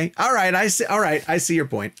 Okay. All right. I see. All right. I see your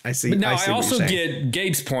point. I see. But now I also get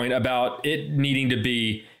Gabe's point about it needing to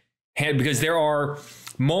be because there are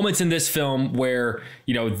moments in this film where,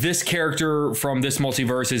 this character from this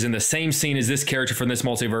multiverse is in the same scene as this character from this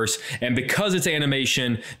multiverse. And because it's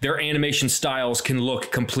animation, their animation styles can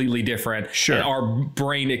look completely different. Sure. And our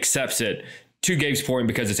brain accepts it. To Gabe's point,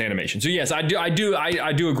 because it's animation. So yes, I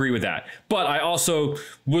do agree with that. But I also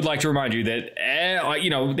would like to remind you that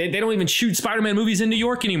they don't even shoot Spider-Man movies in New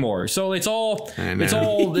York anymore. So it's all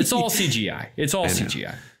CGI. It's all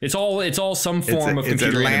CGI. It's all some form of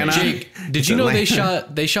computer animation. Jake, did you know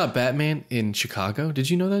they shot Batman in Chicago?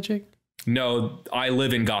 Did you know that, Jake? No, I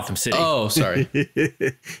live in Gotham City. Oh, sorry.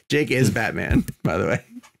 Jake is Batman, by the way.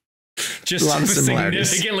 Just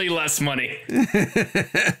significantly less money.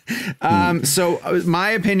 So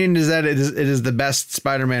my opinion is that it is the best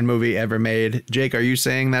Spider-Man movie ever made. Jake, are you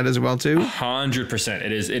saying that as well too? 100%.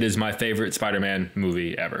 It is my favorite Spider-Man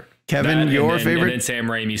movie ever. Kevin, your favorite? And then Sam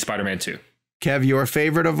Raimi Spider-Man 2. Kev, your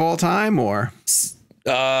favorite of all time, or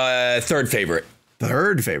third favorite?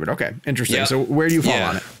 Third favorite. Okay, interesting. Yep. So where do you fall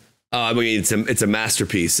on it? I mean, it's a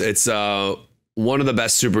masterpiece. It's one of the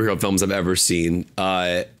best superhero films I've ever seen.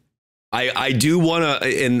 I do want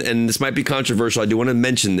to, and this might be controversial, I do want to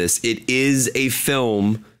mention this. It is a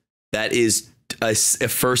film that is a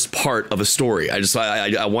first part of a story.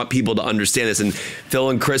 I want people to understand this. And Phil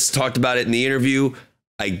and Chris talked about it in the interview.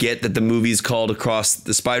 I get that the movie's called Across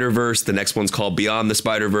the Spider-Verse. The next one's called Beyond the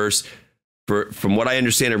Spider-Verse. From what I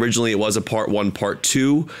understand, originally it was a part 1, part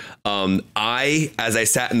 2. As I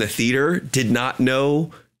sat in the theater, did not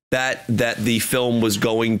know that the film was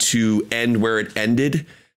going to end where it ended.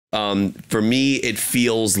 For me, it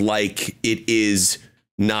feels like it is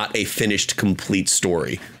not a finished, complete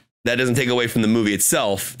story. That doesn't take away from the movie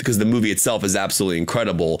itself, because the movie itself is absolutely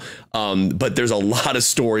incredible. But there's a lot of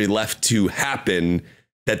story left to happen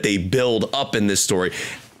that they build up in this story.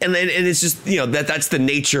 And it's just, that's the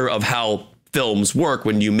nature of how films work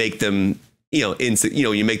when you make them, you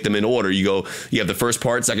make them in order. You have the first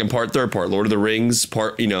part, second part, third part, Lord of the Rings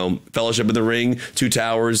part, Fellowship of the Ring, Two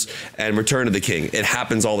Towers, and Return of the King. It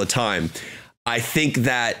happens all the time. I think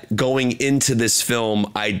that going into this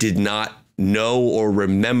film, I did not know or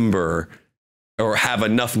remember or have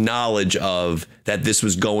enough knowledge of that this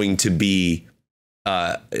was going to be,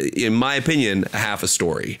 in my opinion, half a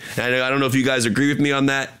story. And I don't know if you guys agree with me on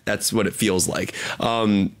that. That's what it feels like.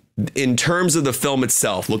 In terms of the film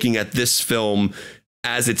itself, looking at this film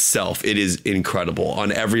as itself, it is incredible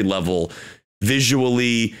on every level.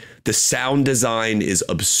 Visually, the sound design is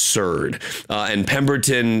absurd. And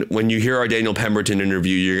Pemberton, when you hear our Daniel Pemberton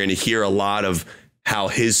interview, you're going to hear a lot of how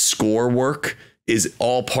his score work is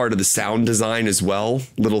all part of the sound design as well.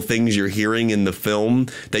 Little things you're hearing in the film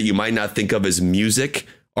that you might not think of as music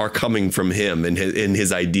are coming from him and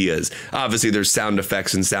his ideas. Obviously, there's sound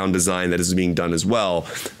effects and sound design that is being done as well,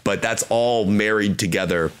 but that's all married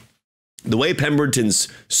together. The way Pemberton's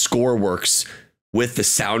score works with the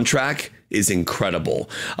soundtrack is incredible.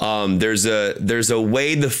 There's a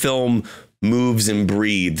way the film moves and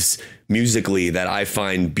breathes musically that I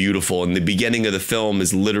find beautiful. And the beginning of the film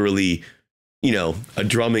is literally, a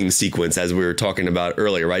drumming sequence, as we were talking about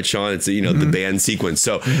earlier, right, Sean? It's, the band sequence.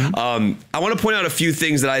 So I want to point out a few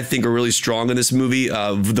things that I think are really strong in this movie.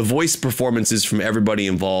 The voice performances from everybody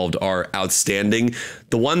involved are outstanding.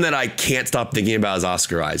 The one that I can't stop thinking about is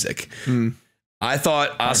Oscar Isaac. I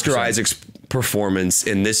thought Oscar 100%. Isaac's performance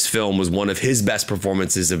in this film was one of his best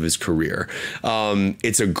performances of his career.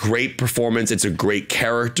 It's a great performance. It's a great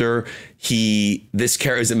character. This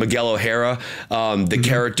character is Miguel O'Hara. The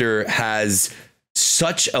character has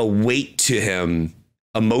such a weight to him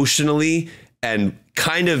emotionally, and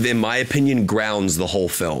kind of, in my opinion, grounds the whole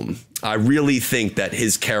film. I really think that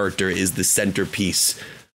his character is the centerpiece,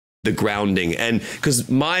 the grounding. And because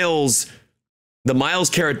the Miles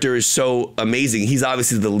character is so amazing. He's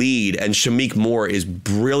obviously the lead, and Shameik Moore is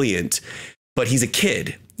brilliant, but he's a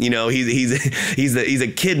kid. He's a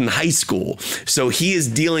kid in high school. So he is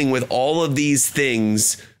dealing with all of these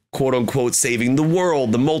things, quote unquote, saving the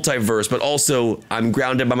world, the multiverse, but also I'm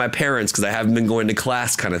grounded by my parents because I haven't been going to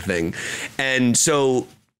class kind of thing. And so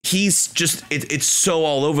he's just, it's so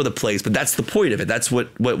all over the place, but that's the point of it. That's what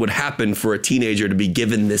would happen for a teenager to be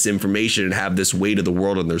given this information and have this weight of the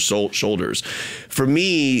world on their shoulders. For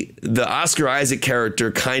me, the Oscar Isaac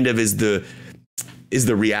character kind of is is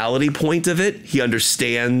the reality point of it. He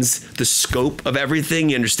understands the scope of everything.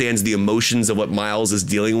 He understands the emotions of what Miles is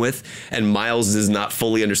dealing with, and Miles does not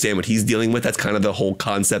fully understand what he's dealing with. That's kind of the whole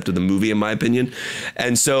concept of the movie, in my opinion.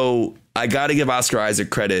 And so I got to give Oscar Isaac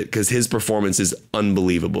credit because his performance is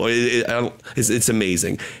unbelievable. It's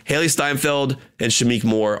amazing. Hailee Steinfeld and Shameik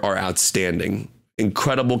Moore are outstanding.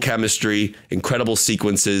 Incredible chemistry, incredible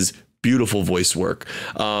sequences, beautiful voice work.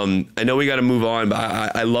 I know we got to move on,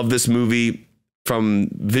 but I love this movie from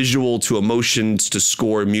visual to emotions to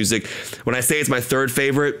score, music. When I say it's my third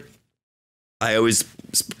favorite,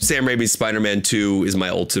 Sam Raimi's Spider-Man 2 is my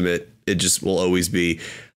ultimate. It just will always be.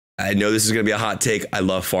 I know this is going to be a hot take. I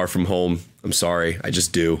love Far From Home. I'm sorry. I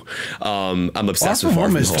just do. I'm obsessed with Far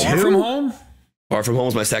From Home. Far From Home? Far From Home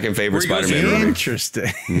is my second favorite Spider-Man movie.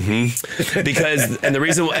 Interesting. Because, and the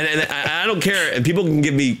reason, and I don't care, and people can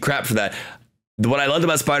give me crap for that. What I loved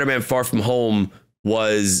about Spider-Man Far From Home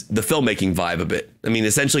was the filmmaking vibe of it. I mean,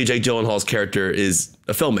 essentially, Jake Gyllenhaal's character is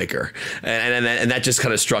a filmmaker, and that just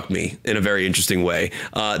kind of struck me in a very interesting way.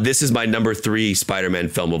 This is my number 3 Spider-Man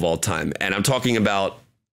film of all time, and I'm talking about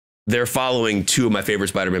they're following 2 of my favorite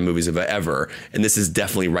Spider-Man movies of ever, and this is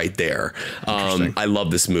definitely right there. I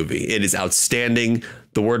love this movie. It is outstanding.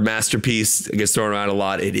 The word masterpiece gets thrown around a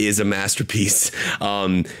lot. It is a masterpiece.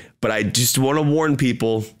 But I just want to warn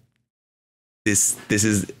people, this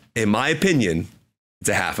is, in my opinion, it's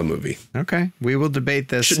a half a movie. Okay. We will debate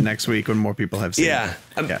this next week when more people have seen it.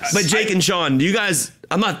 Yes. But Jake and Sean, you guys,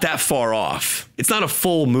 I'm not that far off. It's not a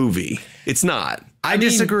full movie. It's not. I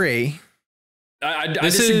disagree. I think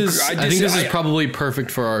this is probably perfect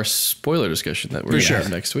for our spoiler discussion that we're going to have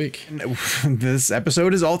next week. This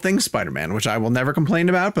episode is all things Spider-Man, which I will never complain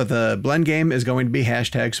about, but the blend game is going to be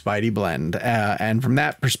 #SpideyBlend. And from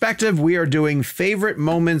that perspective, we are doing favorite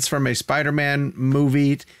moments from a Spider-Man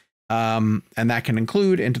movie. And that can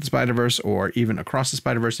include Into the Spider-Verse or even Across the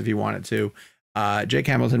Spider-Verse if you wanted to. Jake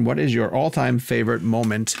Hamilton, what is your all-time favorite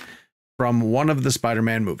moment from one of the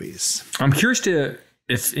Spider-Man movies? I'm curious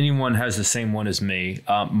if anyone has the same one as me.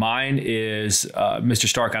 Mine is Mr.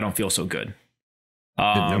 Stark, I Don't Feel So Good.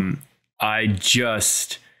 Look,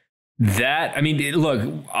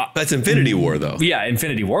 that's Infinity War, though. Yeah,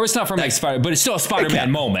 Infinity War. It's not from like Spider, but it's still a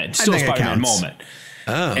Spider-Man moment. Still a Spider-Man moment.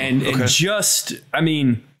 Oh,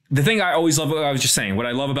 the thing I always love, I was just saying, what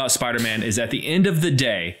I love about Spider-Man is at the end of the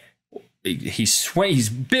day, he's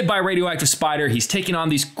bit by a radioactive spider. He's taking on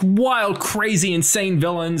these wild, crazy, insane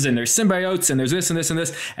villains, and there's symbiotes, and there's this and this and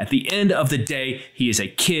this. At the end of the day, he is a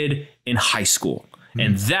kid in high school.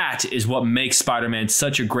 And that is what makes Spider-Man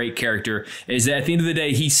such a great character, is that at the end of the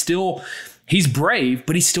day, he's brave,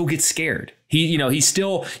 but he still gets scared. He will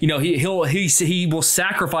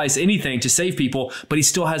sacrifice anything to save people, but he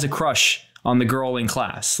still has a crush on the girl in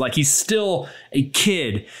class. Like, he's still a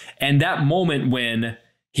kid. And that moment when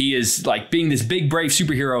he is like being this big, brave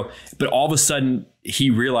superhero, but all of a sudden he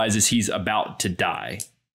realizes he's about to die.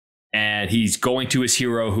 And he's going to his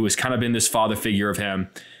hero, who has kind of been this father figure of him.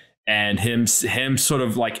 And him sort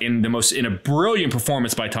of like in a brilliant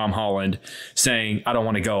performance by Tom Holland saying, I don't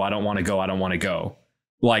want to go. I don't want to go. I don't want to go.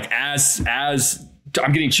 Like, as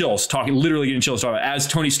I'm getting chills, literally getting chills talking about, as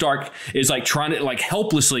Tony Stark is like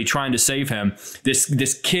helplessly trying to save him,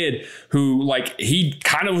 this kid who, like, he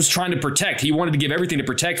kind of was trying to protect. He wanted to give everything to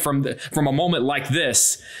protect from a moment like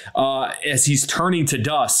this, as he's turning to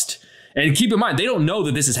dust. And keep in mind, they don't know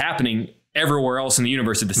that this is happening everywhere else in the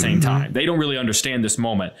universe at the same time. They don't really understand this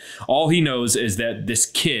moment. All he knows is that this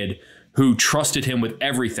kid who trusted him with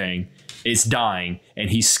everything is dying,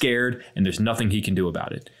 and he's scared, and there's nothing he can do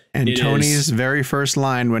about it. And Tony's very first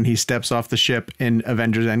line when he steps off the ship in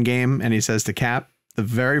Avengers Endgame and he says to Cap, the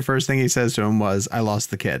very first thing he says to him was, I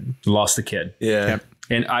lost the kid. Lost the kid. Yeah. Yep.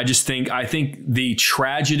 And I think the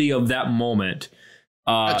tragedy of that moment.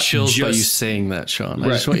 Chills by you saying that, Sean. I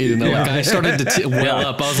just want you to know. Like, I started to well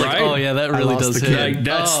up. I was like, oh yeah, that really does hit. Like,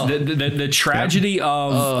 that's the tragedy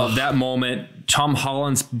of that moment. Tom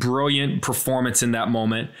Holland's brilliant performance in that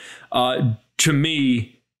moment. To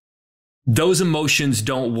me, those emotions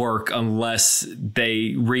don't work unless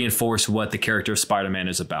they reinforce what the character of Spider-Man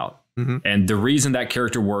is about. And the reason that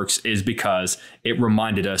character works is because it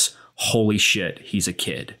reminded us, holy shit, he's a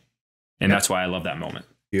kid. And that's why I love that moment.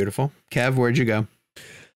 Beautiful. Kev, where'd you go?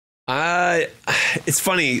 It's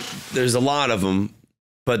funny. There's a lot of them,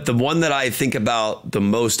 but the one that I think about the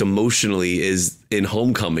most emotionally is in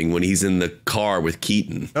Homecoming when he's in the car with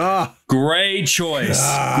Keaton. Oh, great choice.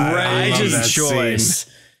 Great choice.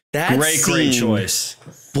 That great choice.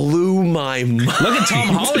 Blew my mind. Look at Tom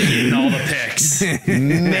Holland getting all the picks.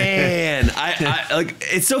 Man, I like,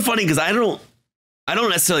 it's so funny because I don't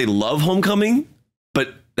necessarily love Homecoming,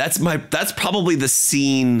 but that's probably the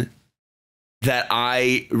scene that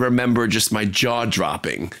I remember just my jaw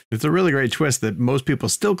dropping. It's a really great twist that most people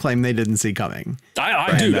still claim they didn't see coming.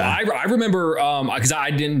 I do. I remember because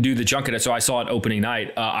I didn't do the junket, so I saw it opening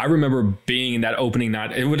night. I remember being in that opening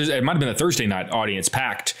night. It might have been a Thursday night audience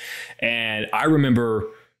packed, and I remember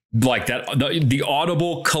like that the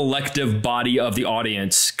audible collective body of the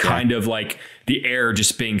audience kind of like the air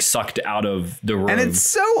just being sucked out of the room. And it's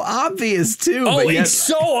so obvious too. Oh, it's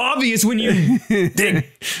so obvious when you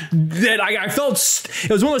that I felt it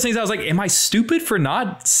was one of those things I was like, am I stupid for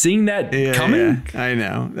not seeing that coming? Yeah, I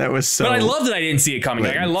know. That was so. But I love that I didn't see it coming.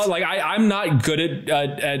 Like I'm not good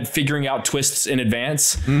at figuring out twists in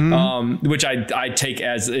advance, which I take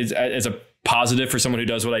as a positive for someone who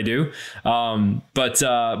does what I do. But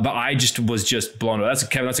I was just blown away.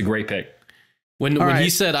 Kevin, that's a great pick. When he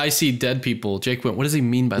said, I see dead people, Jake went, what does he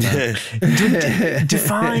mean by that?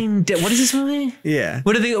 Define dead. What is this movie? Yeah.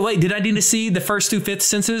 What are they? Wait, did I need to see the first 2 fifths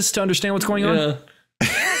senses to understand what's going on?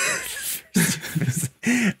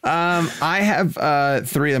 I have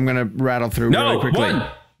 3 I'm going to rattle through really quickly. One.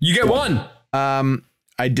 You get one.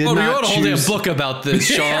 I did not you ought to hold choose a book about this,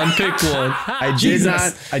 Sean. Pick one.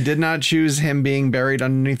 I did not choose him being buried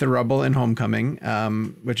underneath the rubble in Homecoming,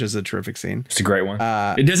 which is a terrific scene. It's a great one.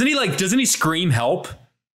 Doesn't he scream help?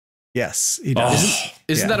 Yes, he does.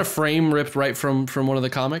 Isn't that a frame ripped right from one of the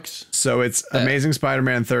comics? So it's Amazing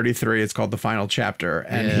Spider-Man 33. It's called The Final Chapter,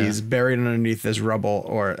 and he's buried underneath this rubble,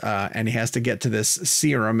 and he has to get to this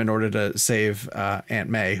serum in order to save Aunt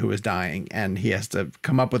May, who is dying, and he has to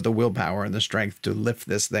come up with the willpower and the strength to lift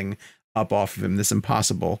this thing up off of him, this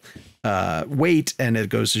impossible weight. And it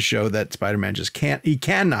goes to show that Spider-Man just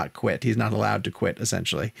cannot quit. He's not allowed to quit,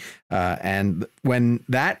 essentially. And when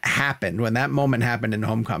that moment happened in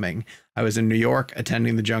Homecoming, I was in New York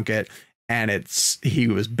attending the junket, and he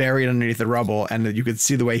was buried underneath the rubble, and you could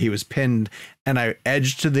see the way he was pinned. And I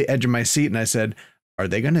edged to the edge of my seat and I said, are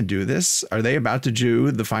they going to do this? Are they about to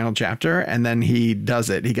do the final chapter? And then he does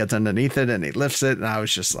it. He gets underneath it and he lifts it. And I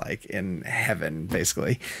was just like in heaven,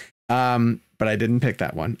 basically. But I didn't pick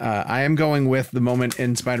that one. I am going with the moment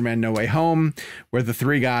in Spider-Man No Way Home where the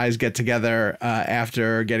 3 guys get together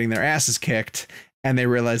after getting their asses kicked, and they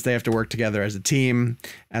realize they have to work together as a team,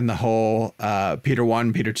 and the whole Peter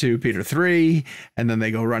 1, Peter 2, Peter 3, and then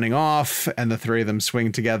they go running off, and the 3 of them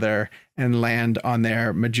swing together and land on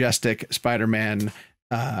their majestic Spider-Man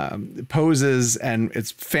poses. And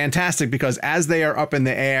it's fantastic because as they are up in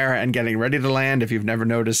the air and getting ready to land, if you've never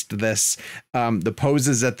noticed this, the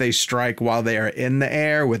poses that they strike while they are in the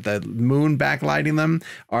air with the moon backlighting them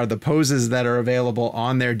are the poses that are available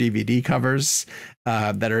on their DVD covers,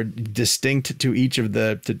 that are distinct to each of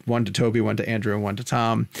one to Toby, one to Andrew, and one to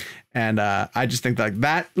Tom. And I just think like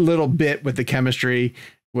that little bit with the chemistry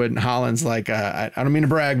when Holland's like, I don't mean to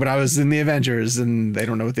brag, but I was in the Avengers and they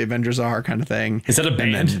don't know what the Avengers are, kind of thing. Is that a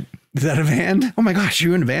band? Is that a band? Oh my gosh,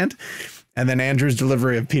 you in a band? And then Andrew's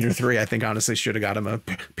delivery of Peter 3, I think honestly should have got him a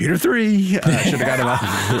Peter 3. Should have got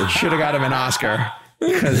him an Oscar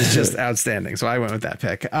because it's just outstanding. So I went with that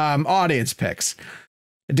pick. Audience picks.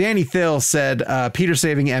 Danny Thill said Peter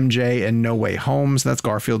saving MJ in No Way Home. So that's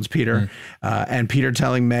Garfield's Peter. And Peter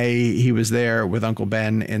telling May he was there with Uncle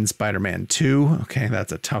Ben in Spider-Man 2. Okay,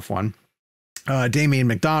 that's a tough one. Damian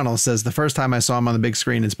McDonald says the first time I saw him on the big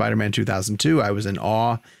screen in Spider-Man 2002, I was in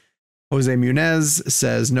awe. Jose Munez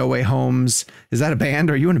says No Way Home's, is that a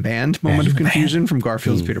band? Are you in a band? Moment of confusion from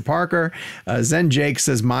Garfield's Peter Parker. Zen Jake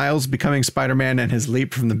says Miles becoming Spider-Man and his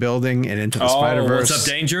leap from the building and into the Spider-Verse. What's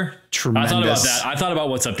Up Danger? Tremendous. I thought about that. I thought about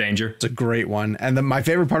What's Up Danger. It's a great one. And my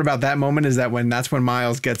favorite part about that moment is that that's when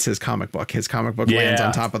Miles gets his comic book. His comic book lands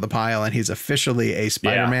on top of the pile and he's officially a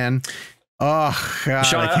Spider-Man. Oh, God.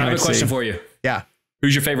 Sean, I have a question for you. Yeah.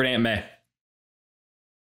 Who's your favorite Aunt May?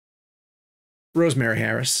 Rosemary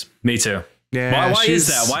Harris. Me too. Yeah. Why is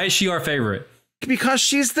that? Why is she our favorite? Because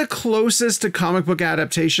she's the closest to comic book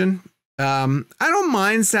adaptation. I don't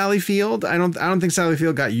mind Sally Field. I don't think Sally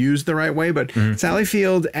Field got used the right way, but Sally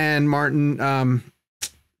Field and Martin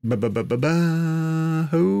Martin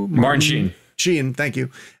Sheen, thank you.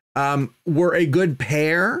 Were a good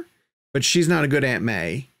pair, but she's not a good Aunt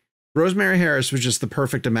May. Rosemary Harris was just the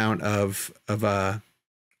perfect amount of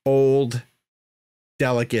old,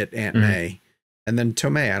 delicate Aunt May. And then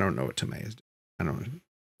Tomei, I don't know what Tomei is doing. I don't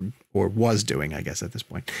know, or was doing, I guess, at this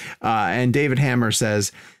point. And David Hammer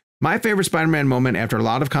says, my favorite Spider-Man moment after a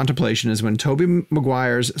lot of contemplation is when Tobey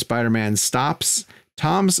Maguire's Spider-Man stops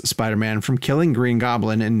Tom's Spider-Man from killing Green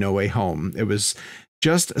Goblin in No Way Home. It was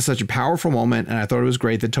just such a powerful moment, and I thought it was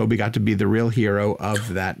great that Tobey got to be the real hero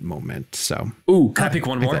of that moment. So, can I pick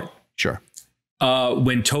one more? Sure.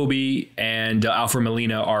 When Toby and Alfred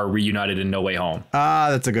Molina are reunited in No Way Home.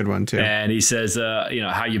 That's a good one too. And he says,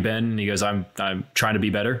 how you been? And he goes, I'm trying to be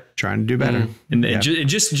better. Trying to do better. And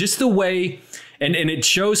just the way, and it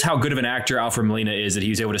shows how good of an actor Alfred Molina is that he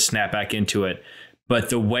was able to snap back into it. But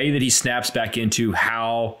the way that he snaps back into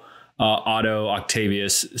how Otto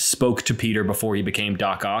Octavius spoke to Peter before he became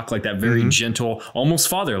Doc Ock, like that very gentle, almost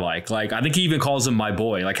father-like. Like, I think he even calls him my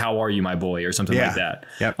boy, like, how are you, my boy, or something like that.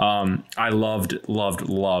 Yep. I loved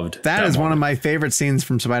that is moment. One of my favorite scenes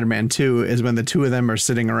from Spider-Man 2 is when the two of them are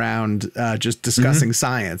sitting around just discussing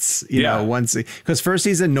science, you know, because first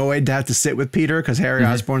he's annoyed to have to sit with Peter because Harry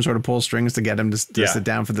Osborn sort of pulls strings to get him to sit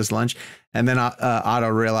down for this lunch. And then Otto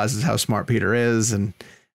realizes how smart Peter is, and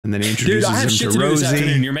then he introduces him to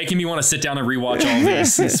Rosie. You're making me want to sit down and rewatch all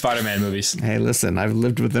these Spider-Man movies. Hey, listen, I've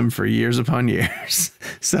lived with them for years upon years.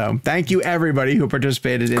 So thank you, everybody who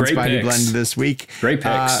participated in Spidey Blend this week. Great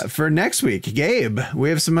picks. For next week, Gabe, we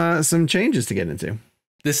have some changes to get into.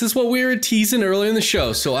 This is what we were teasing earlier in the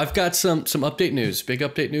show. So I've got some update news, big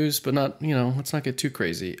update news, but not, let's not get too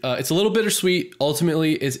crazy. It's a little bittersweet.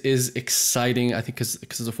 Ultimately, it is exciting. I think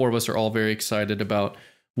because the four of us are all very excited about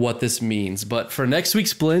what this means. But for next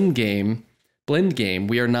week's blend game,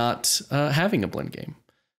 we are not having a blend game.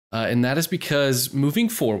 And that is because moving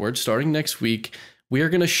forward, starting next week, we are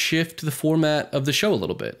going to shift the format of the show a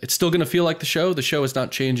little bit. It's still going to feel like the show. The show is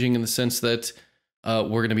not changing in the sense that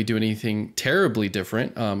we're going to be doing anything terribly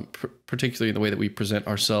different, particularly in the way that we present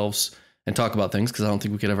ourselves and talk about things, because I don't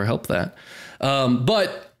think we could ever help that.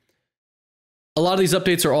 But a lot of these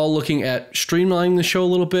updates are all looking at streamlining the show a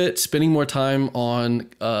little bit, spending more time on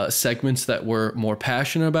segments that we're more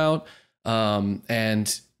passionate about,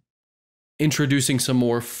 and introducing some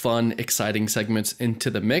more fun, exciting segments into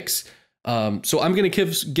the mix. So I'm going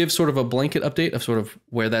to give sort of a blanket update of sort of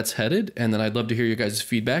where that's headed. And then I'd love to hear your guys'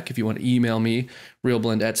 feedback. If you want to email me,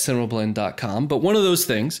 ReelBlend@cinemablend.com. But one of those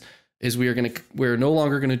things is we're no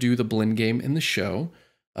longer going to do the blend game in the show.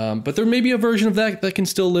 But there may be a version of that can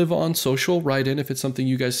still live on social. Write in if it's something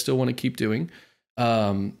you guys still want to keep doing.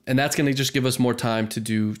 And that's going to just give us more time to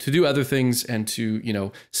do other things and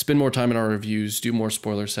to, spend more time in our reviews, do more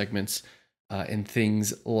spoiler segments, and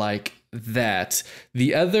things like that.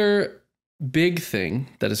 The other big thing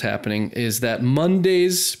that is happening is that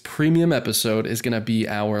Monday's premium episode is going to be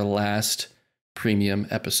our last premium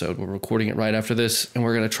episode. We're recording it right after this, and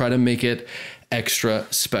we're going to try to make it extra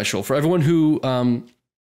special for everyone who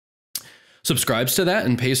subscribes to that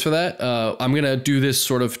and pays for that. I'm going to do this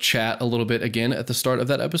sort of chat a little bit again at the start of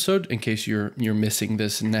that episode in case you're missing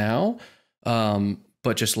this now.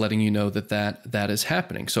 But just letting you know that is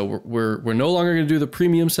happening. So we're no longer going to do the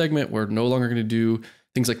premium segment. We're no longer going to do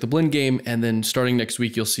things like the blend game. And then starting next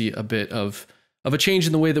week, you'll see a bit of a change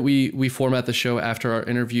in the way that we format the show after our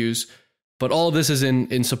interviews. But all of this is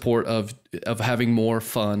in support of having more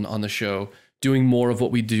fun on the show, doing more of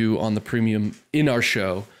what we do on the premium in our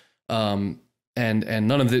show. And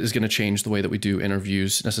none of it is going to change the way that we do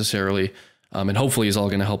interviews necessarily. And hopefully is all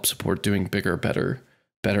going to help support doing bigger, better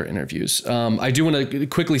interviews. I do want to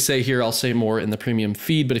quickly say here, I'll say more in the premium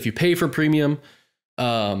feed, but if you pay for premium,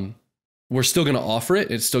 we're still going to offer it.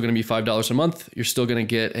 It's still going to be $5 a month. You're still going to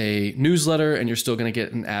get a newsletter and you're still going to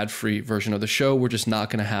get an ad-free version of the show. We're just not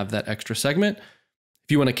going to have that extra segment.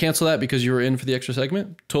 If you want to cancel that because you were in for the extra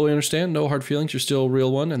segment, totally understand. No hard feelings. You're still a real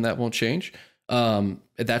one and that won't change.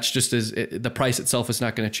 That's just the price itself is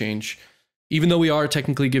not going to change, even though we are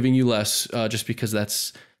technically giving you less, just because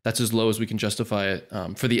that's as low as we can justify it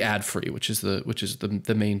for the ad free, which is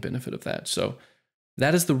the main benefit of that. So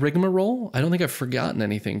that is the rigmarole. I don't think I've forgotten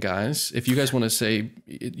anything, guys. If you guys want to say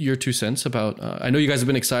your 2 cents about, I know you guys have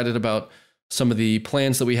been excited about some of the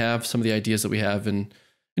plans that we have, some of the ideas that we have, and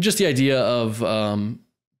just the idea of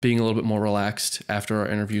being a little bit more relaxed after our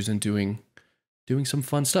interviews and doing some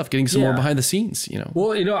fun stuff, getting some more behind the scenes,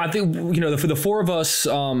 Well, I think, for the four of us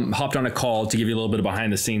hopped on a call to give you a little bit of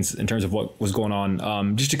behind the scenes in terms of what was going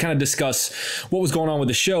on, just to kind of discuss what was going on with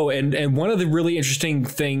the show. And one of the really interesting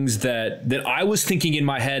things that I was thinking in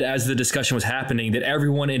my head as the discussion was happening, that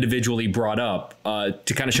everyone individually brought up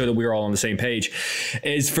to kind of show that we were all on the same page,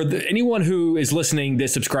 is for anyone who is listening that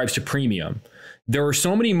subscribes to premium, there were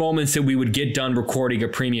so many moments that we would get done recording a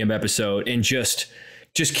premium episode and just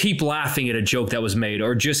keep laughing at a joke that was made,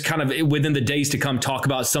 or just kind of within the days to come talk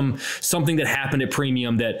about something that happened at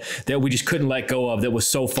premium that we just couldn't let go of, that was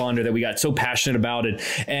so fun, or that we got so passionate about it.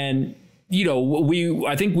 And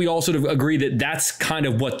I think we all sort of agree that that's kind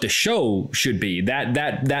of what the show should be.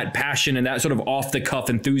 That passion and that sort of off the cuff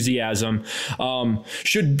enthusiasm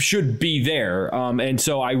should be there. And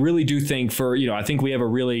so I really do think I think we have a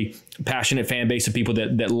really passionate fan base of people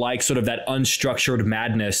that like sort of that unstructured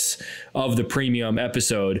madness of the premium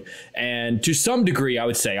episode. And to some degree, I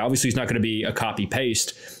would say, obviously it's not going to be a copy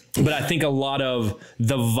paste, but I think a lot of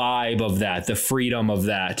the vibe of that, the freedom of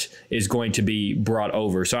that is going to be brought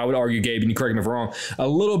over. So I would argue, Gabe, and you correct me if I'm wrong, a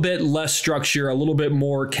little bit less structure, a little bit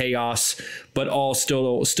more chaos, but all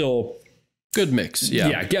still good mix.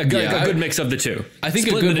 A good mix of the two. I think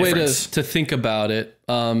a good way to think about it.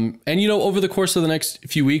 And over the course of the next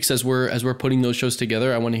few weeks, as we're putting those shows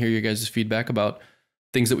together, I want to hear your guys' feedback about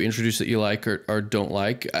things that we introduce that you like or don't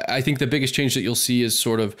like. I think the biggest change that you'll see is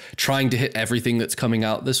sort of trying to hit everything that's coming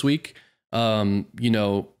out this week.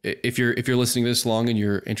 If you're listening this long and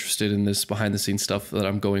you're interested in this behind the scenes stuff that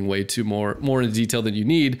I'm going way too more into detail than you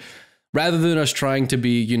need, rather than us trying to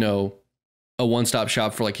be, a one-stop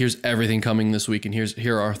shop for like, here's everything coming this week and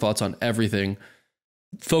here are our thoughts on everything.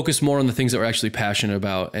 Focus more on the things that we're actually passionate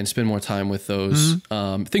about and spend more time with those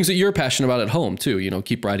things that you're passionate about at home too.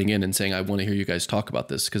 Keep writing in and saying, I want to hear you guys talk about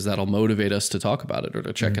this, because that'll motivate us to talk about it or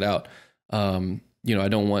to check it out. I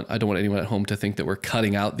don't want anyone at home to think that we're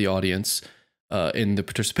cutting out the audience in the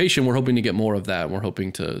participation. We're hoping to get more of that. We're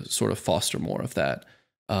hoping to sort of foster more of that.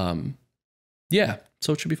 So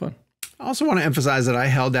it should be fun. I also want to emphasize that I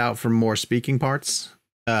held out for more speaking parts.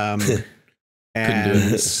 And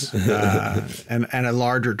a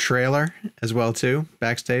larger trailer as well too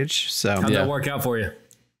backstage. So how'd that work out for you?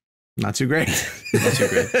 Not too great. Not too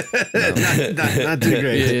great. Not too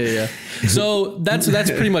great. Yeah. So that's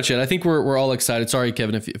pretty much it. I think we're all excited. Sorry,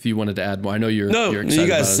 Kevin, if you wanted to add more. I know you're excited you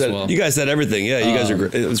guys about it as well. You guys said everything. Yeah, you guys are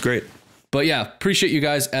great. It was great. But yeah, appreciate you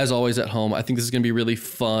guys as always at home. I think this is going to be really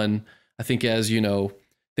fun. I think as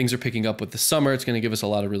things are picking up with the summer, it's going to give us a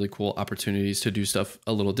lot of really cool opportunities to do stuff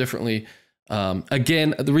a little differently.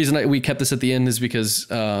 Again, the reason we kept this at the end is because,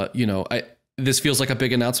 this feels like a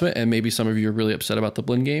big announcement, and maybe some of you are really upset about the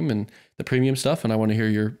Blend game and the premium stuff. And I want to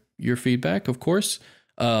hear your feedback, of course.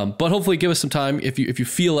 But hopefully give us some time. If you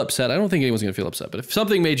feel upset, I don't think anyone's going to feel upset, but if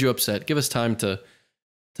something made you upset, give us time to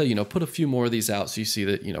put a few more of these out. So you see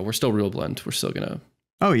that, we're still ReelBlend. We're still going to,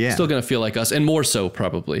 still going to feel like us, and more so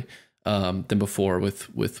probably, than before with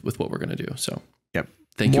what we're going to do. So, yep.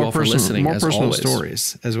 Thank you all for listening. More personal always.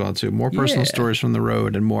 Stories as well too. More personal stories from the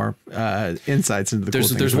road and more insights into the cool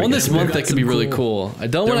things. There's one this month that could be really cool. I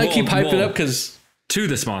don't want to keep hyping it up because 2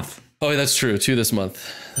 this month. Oh, that's true. 2 this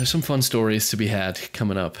month. There's some fun stories to be had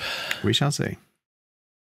coming up. We shall see.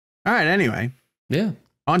 All right. Anyway. Yeah.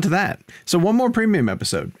 On to that. So one more premium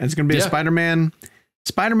episode. And it's going to be a Spider-Man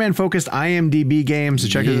focused IMDb game. So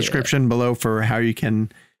check the description below for how you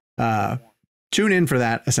can tune in for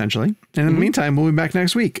that, essentially. And in the meantime, we'll be back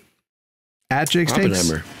next week at Jake's Takes.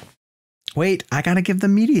 Wait, I got to give the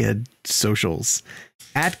media socials.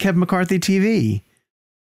 At Kev McCarthy TV.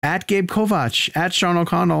 At Gabe Kovac. At Sean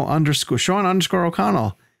 _O'Connell.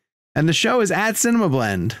 And the show is at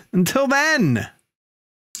CinemaBlend. Until then.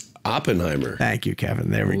 Oppenheimer. Thank you,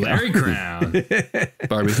 Kevin. There we go. Larry Crown.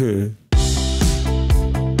 Barbie.